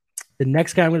Pickett. The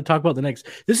next guy I'm going to talk about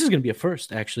this is going to be a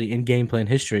first actually in game plan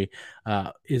history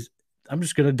I'm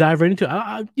just going to dive right into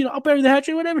it. I'll bury the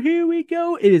hatchet, whatever. Here we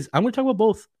go. I'm going to talk about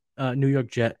both New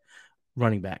York Jet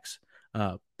running backs,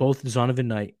 both Zonovan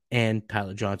Knight and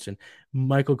Tyler Johnson.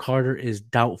 Michael Carter is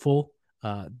doubtful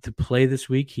to play this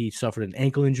week. He suffered an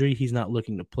ankle injury. He's not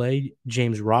looking to play.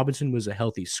 James Robinson was a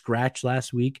healthy scratch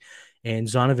last week, and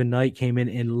Zonovan Knight came in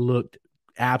and looked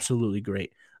absolutely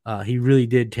great. He really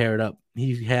did tear it up.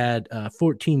 He had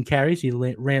 14 carries. He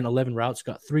ran 11 routes,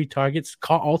 got 3 targets,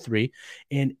 caught all 3.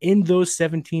 And in those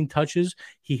 17 touches,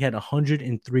 he had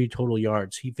 103 total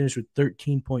yards. He finished with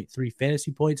 13.3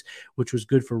 fantasy points, which was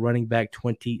good for running back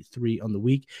 23 on the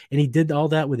week. And he did all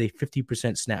that with a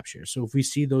 50% snap share. So if we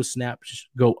see those snaps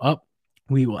go up,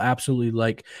 we will absolutely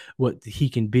like what he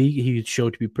can be. He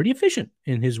showed to be pretty efficient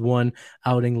in his one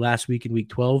outing last week in week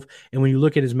 12. And when you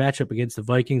look at his matchup against the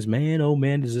Vikings, man, oh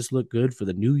man, does this look good for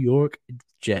the New York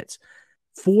Jets.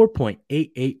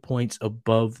 4.88 points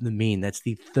above the mean. That's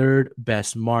the 3rd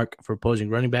best mark for opposing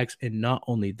running backs. And not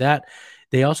only that,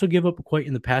 they also give up quite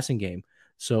in the passing game.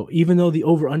 So even though the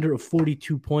over-under of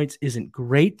 42 points isn't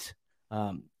great,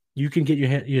 you can get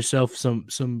yourself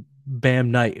some Bam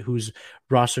Knight, who's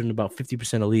rostered in about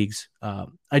 50% of leagues.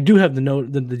 I do have the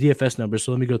DFS numbers,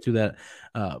 so let me go through that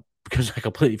because I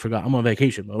completely forgot. I'm on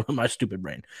vacation mode. My stupid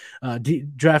brain.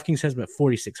 DraftKings has him at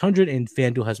 4,600 and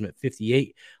FanDuel has him at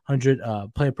 5,800.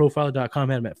 PlayerProfiler.com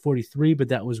had him at 43, but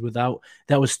that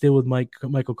was still with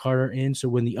Michael Carter in. So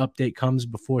when the update comes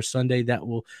before Sunday, that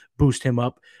will boost him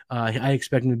up. I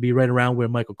expect him to be right around where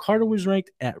Michael Carter was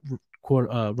ranked at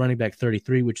running back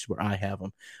 33, which is where I have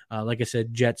them. Like I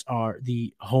said, Jets are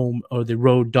the home or the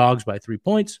road dogs by 3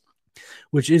 points,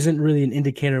 which isn't really an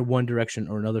indicator one direction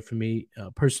or another for me.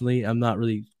 Personally, I'm not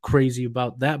really crazy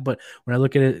about that. But when I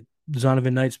look at it,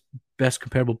 Zonovan Knight's best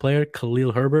comparable player,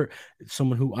 Khalil Herbert,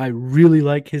 someone who I really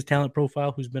like his talent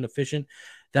profile, who's been efficient.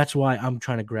 That's why I'm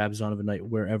trying to grab Zonovan Knight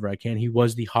wherever I can. He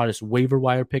was the hottest waiver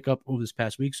wire pickup over this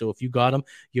past week. So if you got him,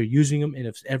 you're using him. And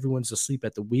if everyone's asleep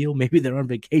at the wheel, maybe they're on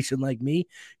vacation like me,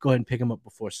 go ahead and pick him up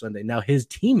before Sunday. Now, his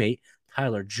teammate,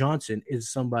 Tyler Johnson, is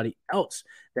somebody else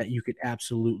that you could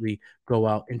absolutely go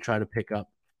out and try to pick up.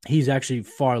 He's actually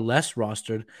far less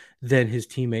rostered than his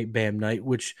teammate Bam Knight,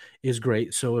 which is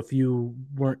great. So if you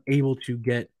weren't able to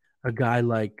get a guy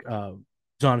like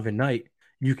Zonovan Knight,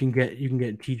 you can get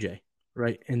TJ,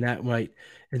 right? And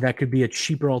that could be a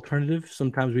cheaper alternative.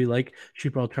 Sometimes we like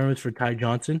cheaper alternatives for Ty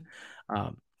Johnson.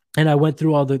 And I went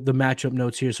through all the matchup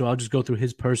notes here, so I'll just go through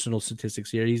his personal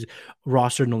statistics here. He's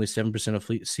rostered in only 7%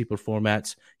 of sleeper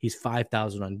formats. He's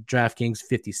 5,000 on DraftKings,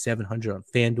 5,700 on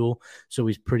FanDuel, so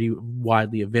he's pretty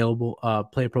widely available.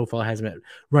 Player profile has him at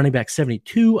running back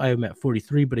 72. I have him at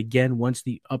 43, but again, once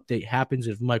the update happens,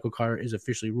 if Michael Carter is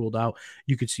officially ruled out,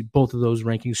 you could see both of those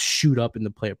rankings shoot up in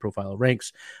the player profile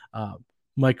ranks.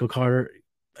 Michael Carter,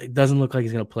 it doesn't look like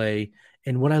he's going to play.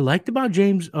 And what I liked about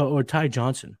James or Ty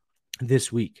Johnson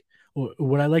this week, or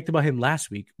what I liked about him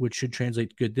last week, which should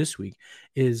translate good this week,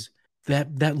 is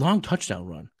that long touchdown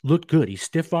run looked good. He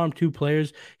stiff-armed 2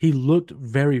 players. He looked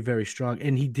very, very strong,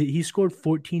 and he scored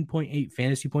 14.8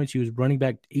 fantasy points. He was running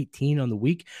back 18 on the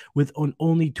week with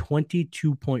only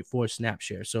 22.4 snap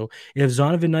share. So if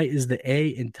Zonovan Knight is the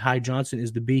A and Ty Johnson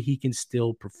is the B, he can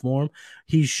still perform.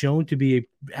 He's shown to be a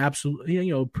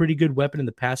absolutely pretty good weapon in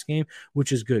the pass game,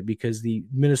 which is good because the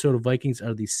Minnesota Vikings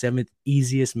are the 7th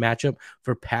easiest matchup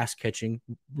for pass catching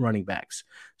running backs.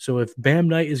 So if Bam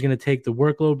Knight is going to take the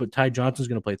workload, but Ty Johnson's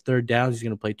going to play third downs, he's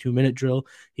going to play 2-minute drill,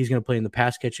 he's going to play in the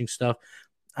pass catching stuff,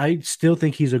 I still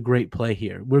think he's a great play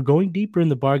here. We're going deeper in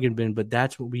the bargain bin, but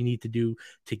that's what we need to do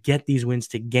to get these wins,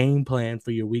 to game plan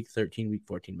for your week 13, week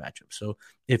 14 matchup. So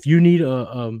if you need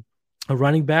a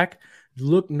running back,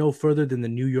 look no further than the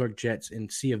New York Jets and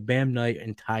see if Bam Knight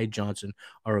and Ty Johnson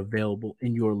are available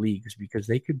in your leagues, because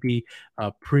they could be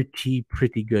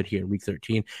pretty good here in week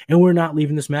 13. And we're not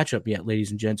leaving this matchup yet,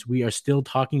 ladies and gents. We are still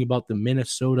talking about the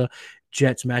Minnesota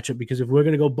Jets matchup, because if we're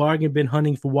going to go bargain bin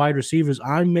hunting for wide receivers,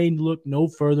 I may look no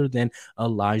further than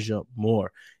Elijah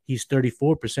Moore. He's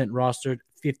 34% rostered.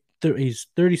 He's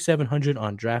 3,700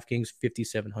 on DraftKings,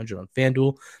 5,700 on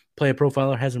FanDuel. Player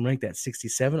Profiler has him ranked at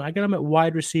 67. I got him at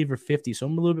wide receiver 50, so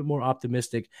I'm a little bit more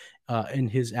optimistic in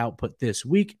his output this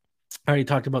week. I already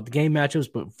talked about the game matchups,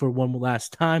 but for one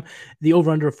last time, the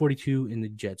over-under of 42 in the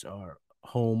Jets are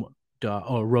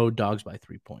road dogs by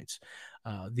 3 points.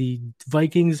 The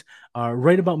Vikings are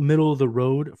right about middle of the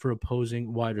road for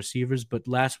opposing wide receivers, but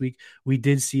last week we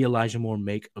did see Elijah Moore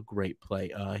make a great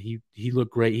play. He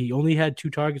looked great. He only had 2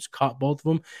 targets, caught both of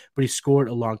them, but he scored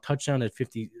a long touchdown at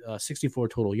 64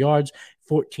 total yards,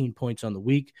 14 points on the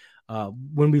week.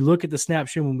 When we look at the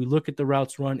snapshot, when we look at the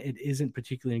routes run, it isn't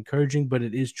particularly encouraging, but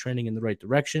it is trending in the right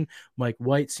direction. Mike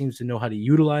White seems to know how to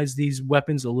utilize these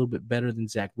weapons a little bit better than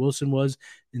Zach Wilson was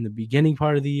in the beginning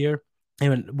part of the year.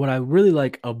 And what I really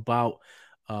like about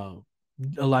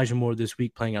Elijah Moore this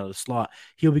week playing out of the slot.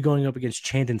 He'll be going up against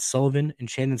Chandon Sullivan, and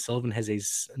Chandon Sullivan has a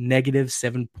negative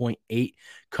 7.8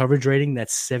 coverage rating.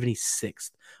 That's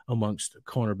 76th amongst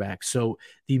cornerbacks. So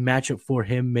the matchup for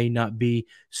him may not be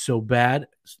so bad.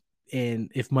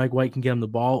 And if Mike White can get him the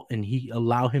ball and he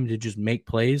allow him to just make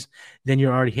plays, then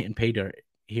you're already hitting pay dirt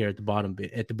here at the bottom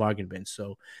bit, at the bargain bin.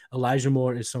 So Elijah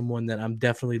Moore is someone that I'm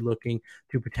definitely looking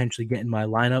to potentially get in my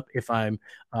lineup if I'm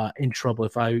in trouble.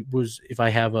 If I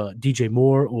have a DJ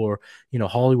Moore or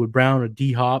Hollywood Brown or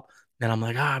D Hop, then I'm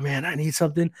like, man, I need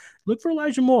something. Look for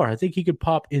Elijah Moore. I think he could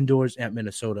pop indoors at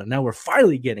Minnesota. Now we're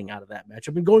finally getting out of that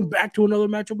matchup and going back to another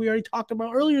matchup we already talked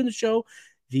about earlier in the show,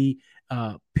 the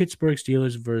Pittsburgh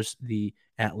Steelers versus the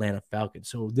Atlanta Falcons.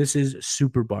 So this is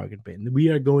super bargain bin. We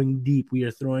are going deep. We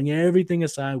are throwing everything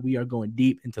aside. We are going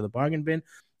deep into the bargain bin,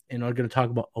 and we're going to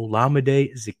talk about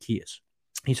Olamide Zaccheaus.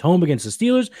 He's home against the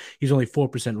Steelers. He's only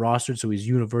 4% rostered, so he's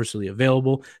universally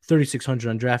available. 3,600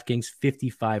 on DraftKings,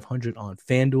 5,500 on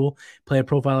FanDuel. Player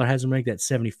Profiler has him ranked at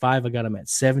 75. I got him at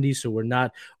 70, so we're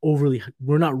not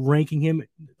ranking him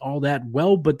all that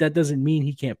well, but that doesn't mean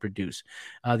he can't produce.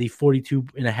 The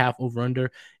 42.5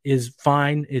 over/under is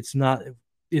fine. It's not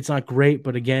great,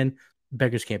 but again,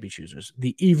 beggars can't be choosers.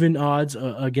 The even odds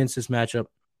against this matchup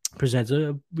presents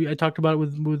I talked about it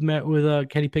with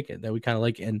Kenny Pickett that we kind of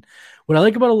like. And what I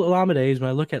like about Olamide is when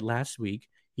I look at last week,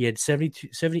 he had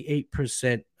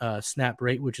 78% snap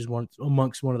rate, which is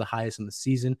amongst one of the highest in the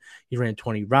season. He ran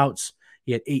 20 routes.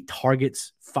 He had 8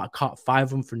 targets, caught 5 of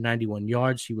them for 91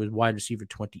 yards. He was wide receiver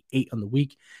 28 on the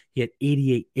week. He had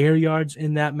 88 air yards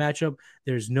in that matchup.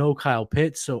 There's no Kyle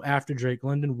Pitts. So after Drake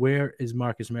London, where is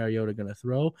Marcus Mariota going to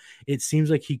throw? It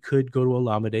seems like he could go to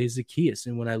Olamide Zaccheaus.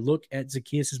 And when I look at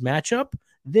Zaccheaus' matchup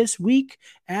this week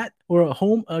at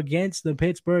home against the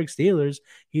Pittsburgh Steelers,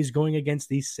 he's going against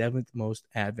the 7th most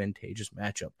advantageous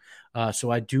matchup.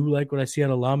 So I do like what I see on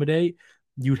Olamide.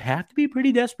 You'd have to be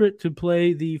pretty desperate to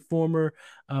play the former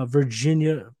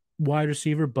Virginia wide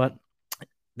receiver, but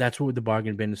that's what the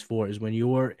bargain bin is for, is when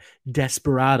you're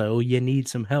desperado, you need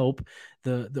some help.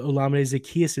 The Olamide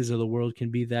Zaccheaus of the world can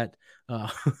be that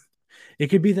it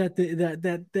could be that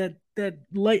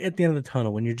light at the end of the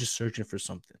tunnel when you're just searching for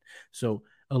something. So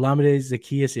Olamide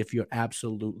Zaccheaus if you're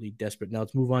absolutely desperate. Now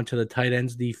let's move on to the tight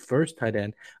ends. The first tight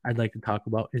end I'd like to talk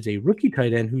about is a rookie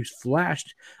tight end who's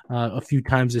flashed a few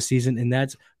times this season, and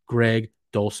that's Greg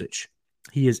Dulcich.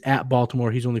 He is at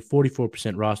Baltimore. He's only 44%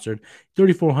 rostered,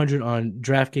 3,400 on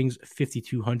DraftKings,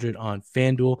 5,200 on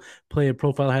FanDuel. Player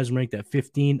Profile has him ranked at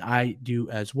 15. I do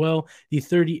as well. The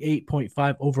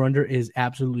 38.5 over/under is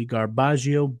absolutely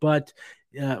garbaggio, but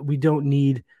we don't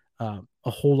need a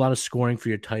whole lot of scoring for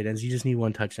your tight ends. You just need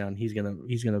one touchdown. He's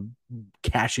gonna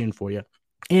cash in for you.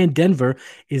 And Denver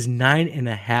is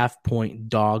 9.5-point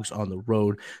dogs on the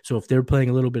road. So if they're playing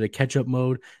a little bit of catch-up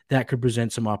mode, that could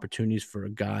present some opportunities for a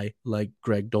guy like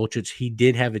Greg Dulcich. He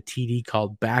did have a TD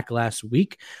called back last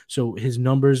week, so his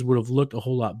numbers would have looked a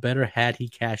whole lot better had he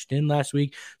cashed in last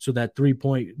week. So that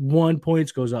 3.1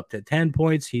 points goes up to 10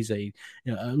 points. He's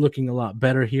looking a lot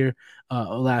better here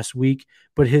last week,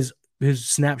 but his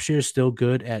snap share is still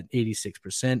good at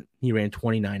 86%. He ran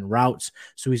 29 routes,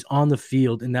 so he's on the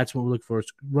field, and that's what we look for.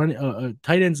 It's running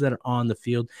tight ends that are on the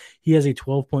field. He has a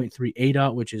 12.3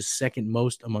 ADOT, which is second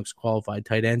most amongst qualified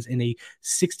tight ends, and a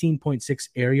 16.6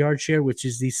 air yard share, which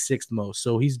is the 6th most.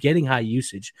 So he's getting high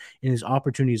usage, and his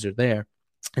opportunities are there.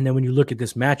 And then when you look at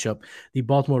this matchup, the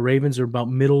Baltimore Ravens are about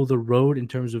middle of the road in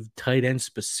terms of tight end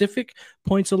specific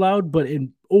points allowed, but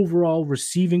in overall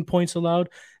receiving points allowed,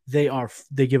 they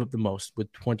give up the most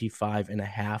with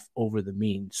 25.5 over the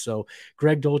mean. So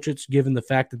Greg Dulcich, given the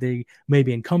fact that they may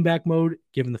be in comeback mode,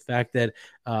 given the fact that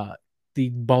the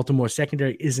Baltimore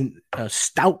secondary isn't a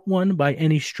stout one by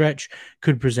any stretch,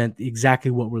 could present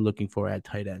exactly what we're looking for at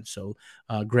tight end. So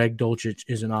Greg Dulcich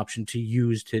is an option to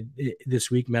use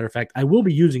this week. Matter of fact, I will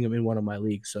be using him in one of my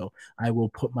leagues, so I will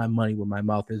put my money where my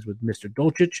mouth is with Mr.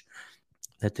 Dulcich.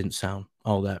 That didn't sound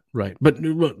all that right, but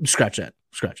scratch that.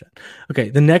 Okay,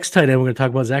 the next tight end we're going to talk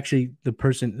about is actually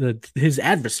his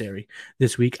adversary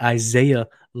this week, Isaiah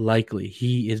Likely.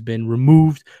 He has been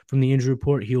removed from the injury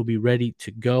report. He'll be ready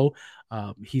to go.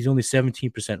 He's only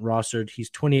 17% rostered. He's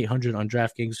 2,800 on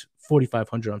DraftKings,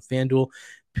 4,500 on FanDuel.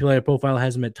 Player Profile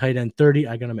has him at tight end 30.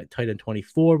 I got him at tight end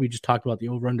 24. We just talked about the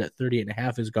over-under at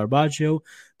 38.5 is garbaggio,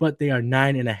 but they are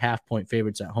 9.5-point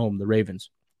favorites at home, the Ravens.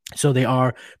 So they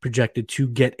are projected to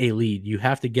get a lead. You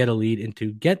have to get a lead, and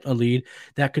to get a lead,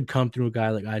 that could come through a guy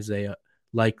like Isaiah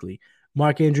Likely.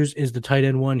 Mark Andrews is the tight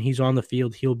end one. He's on the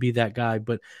field. He'll be that guy.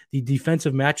 But the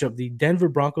defensive matchup, the Denver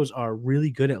Broncos are really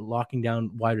good at locking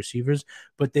down wide receivers,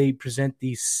 but they present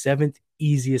the 7th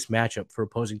easiest matchup for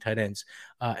opposing tight ends.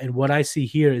 And what I see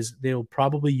here is they'll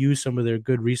probably use some of their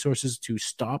good resources to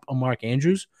stop a Mark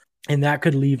Andrews, and that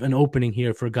could leave an opening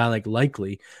here for a guy like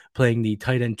Likely playing the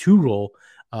tight end 2 role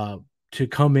to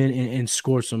come in and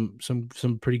score some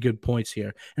pretty good points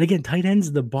here. And again, tight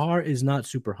ends, the bar is not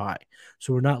super high,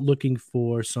 so we're not looking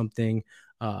for something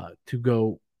to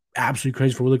go absolutely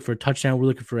crazy for. We're looking for a touchdown. We're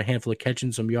looking for a handful of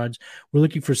catching, some yards. We're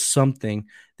looking for something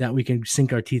that we can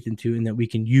sink our teeth into and that we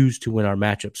can use to win our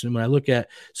matchups. And when I look at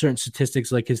certain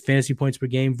statistics like his fantasy points per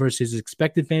game versus his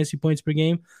expected fantasy points per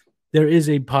game, there is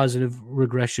a positive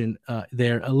regression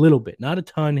there a little bit. Not a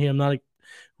ton here. I'm not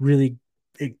really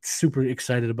super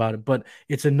excited about it, but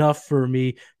it's enough for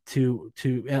me to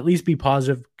at least be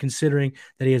positive, considering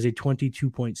that he has a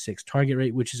 22.6 target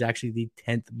rate, which is actually the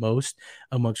 10th most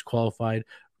amongst qualified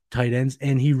tight ends,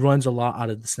 and he runs a lot out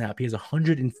of the snap. He has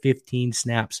 115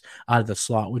 snaps out of the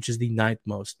slot, which is the 9th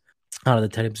most out of the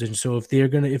tight end position. So if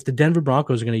the Denver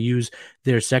Broncos are gonna use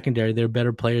their secondary, they're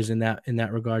better players in that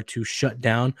regard to shut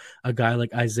down a guy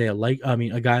like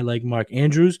a guy like Mark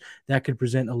Andrews, that could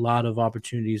present a lot of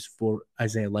opportunities for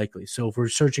Isaiah Likely. So if we're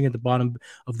searching at the bottom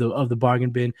of the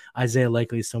bargain bin, Isaiah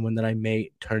Likely is someone that I may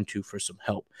turn to for some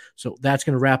help. So that's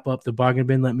gonna wrap up the bargain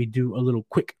bin. Let me do a little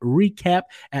quick recap.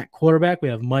 At quarterback, we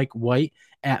have Mike White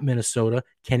at Minnesota,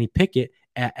 Kenny Pickett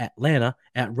at Atlanta.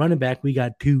 At running back, we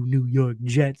got 2 New York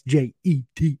Jets, Jets,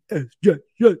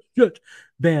 Jets,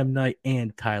 Bam Knight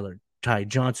and Ty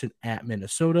Johnson at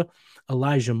Minnesota.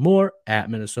 Elijah Moore at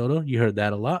Minnesota. You heard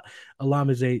that a lot.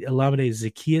 Olamide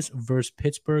Zaccheaus versus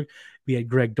Pittsburgh. We had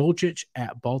Greg Dulcich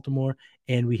at Baltimore,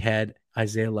 and we had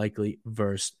Isaiah Likely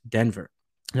versus Denver.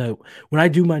 Now, when I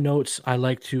do my notes, I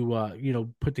like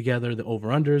to put together the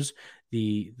over-unders,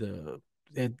 the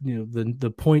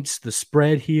points, the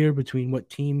spread here between what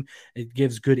team. It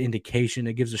gives good indication.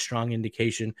 It gives a strong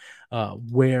indication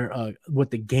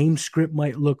what the game script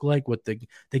might look like, what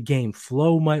the game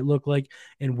flow might look like.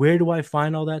 And where do I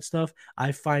find all that stuff?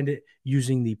 I find it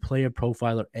using the Player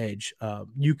Profiler Edge.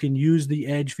 You can use the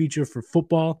Edge feature for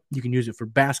football. You can use it for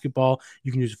basketball.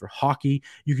 You can use it for hockey.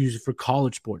 You can use it for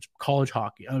college sports, college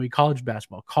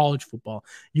basketball, college football.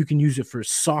 You can use it for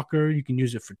soccer. You can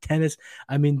use it for tennis.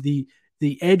 I mean, the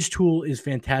Edge tool is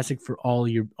fantastic for all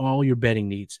your betting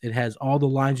needs. It has all the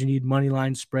lines you need, money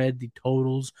line, spread, the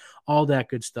totals, all that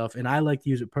good stuff. And I like to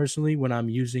use it personally when I'm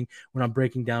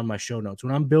breaking down my show notes.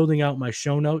 When I'm building out my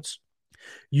show notes,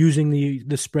 using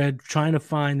the spread, trying to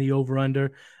find the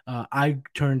over-under, I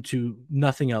turn to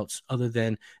nothing else other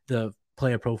than the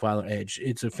Player Profiler Edge.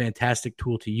 It's a fantastic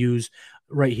tool to use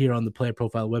right here on the Player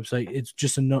Profile website. It's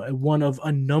just one of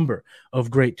a number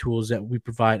of great tools that we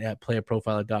provide at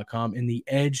playerprofiler.com. And the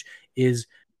Edge is,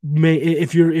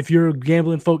 if you're a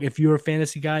gambling folk, if you're a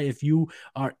fantasy guy, if you're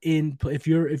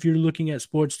looking at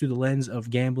sports through the lens of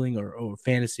gambling or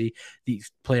fantasy, the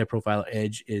Player Profiler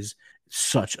Edge is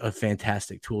such a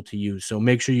fantastic tool to use. So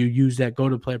make sure you use that. Go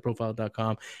to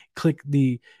playerprofiler.com, click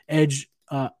the Edge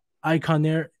icon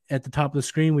there at the top of the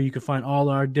screen where you can find all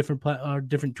our different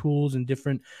tools and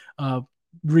different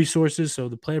resources. So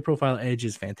the Player Profile Edge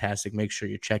is fantastic. Make sure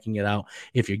you're checking it out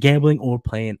if you're gambling or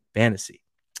playing fantasy.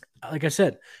 Like I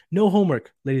said, no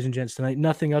homework, ladies and gents, tonight.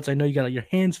 Nothing else. I know you got your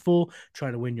hands full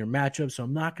trying to win your matchup, so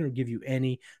I'm not going to give you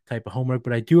any type of homework,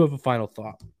 but I do have a final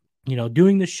thought.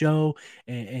 Doing the show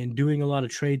and doing a lot of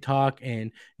trade talk,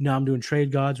 and now I'm doing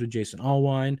Trade Gods with Jason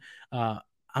Allwine.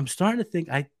 I'm starting to think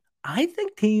I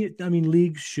think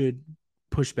leagues should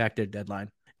push back their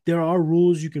deadline. There are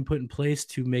rules you can put in place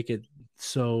to make it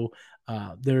so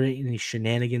there ain't any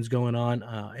shenanigans going on.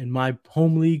 In my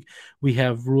home league, we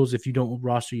have rules. If you don't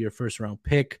roster your first round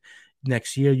pick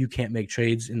next year, you can't make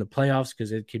trades in the playoffs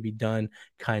because it could be done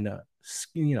kind of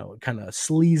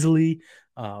sleazily.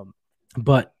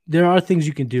 But there are things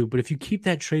you can do. But if you keep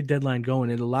that trade deadline going,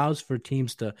 it allows for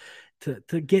teams to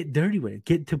get dirty with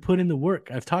it, to put in the work.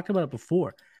 I've talked about it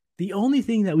before. The only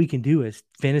thing that we can do as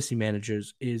fantasy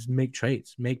managers is make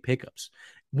trades, make pickups.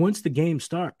 Once the games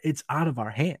start, it's out of our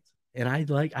hands. And I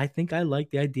think I like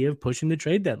the idea of pushing the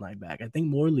trade deadline back. I think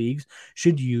more leagues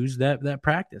should use that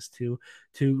practice to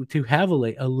have a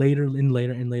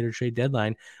later trade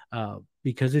deadline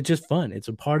because it's just fun. It's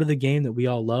a part of the game that we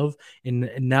all love. And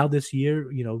now this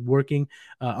year, working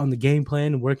on the game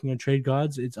plan and working on Trade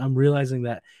Gods, I'm realizing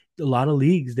that a lot of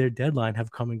leagues, their deadline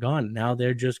have come and gone. Now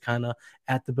they're just kind of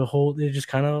they're just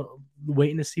kind of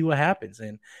waiting to see what happens.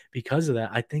 And because of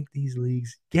that, I think these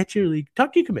leagues, get your league,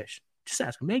 talk to your commission. Just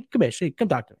ask them, hey, commission, hey, come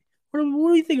talk to me.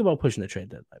 What do you think about pushing the trade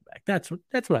deadline back? That's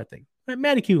what I think.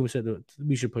 Matty Cuban said that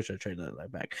we should push the trade deadline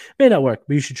back. May not work,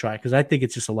 but you should try because I think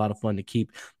it's just a lot of fun to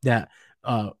keep that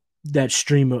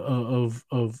stream of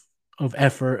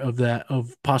effort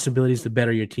of possibilities to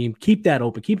better your team. Keep that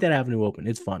open. Keep that avenue open.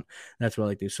 It's fun. That's what I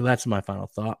like to do. So that's my final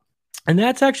thought. And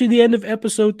that's actually the end of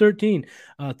episode 13.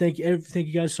 Thank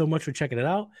you guys so much for checking it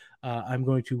out. I'm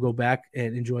going to go back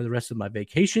and enjoy the rest of my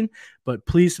vacation, but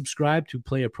please subscribe to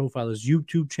Player Profiler's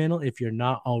YouTube channel if you're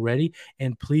not already,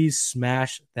 and please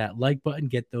smash that like button.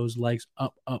 Get those likes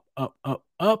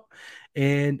up.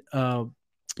 And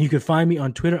you can find me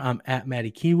on Twitter. I'm at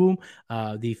Matty Kiwoom.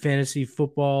 The fantasy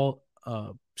football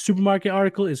supermarket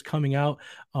article is coming out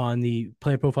on the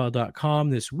playerprofile.com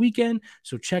this weekend.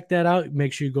 So check that out.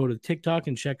 Make sure you go to TikTok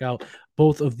and check out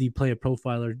both of the Player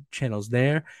Profiler channels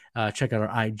there. Check out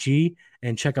our IG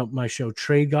and check out my show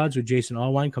Trade Gods with Jason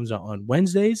Allwine. Comes out on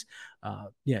Wednesdays.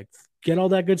 Get all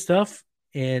that good stuff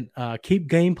and keep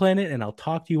game planning. And I'll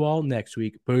talk to you all next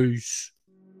week. Peace.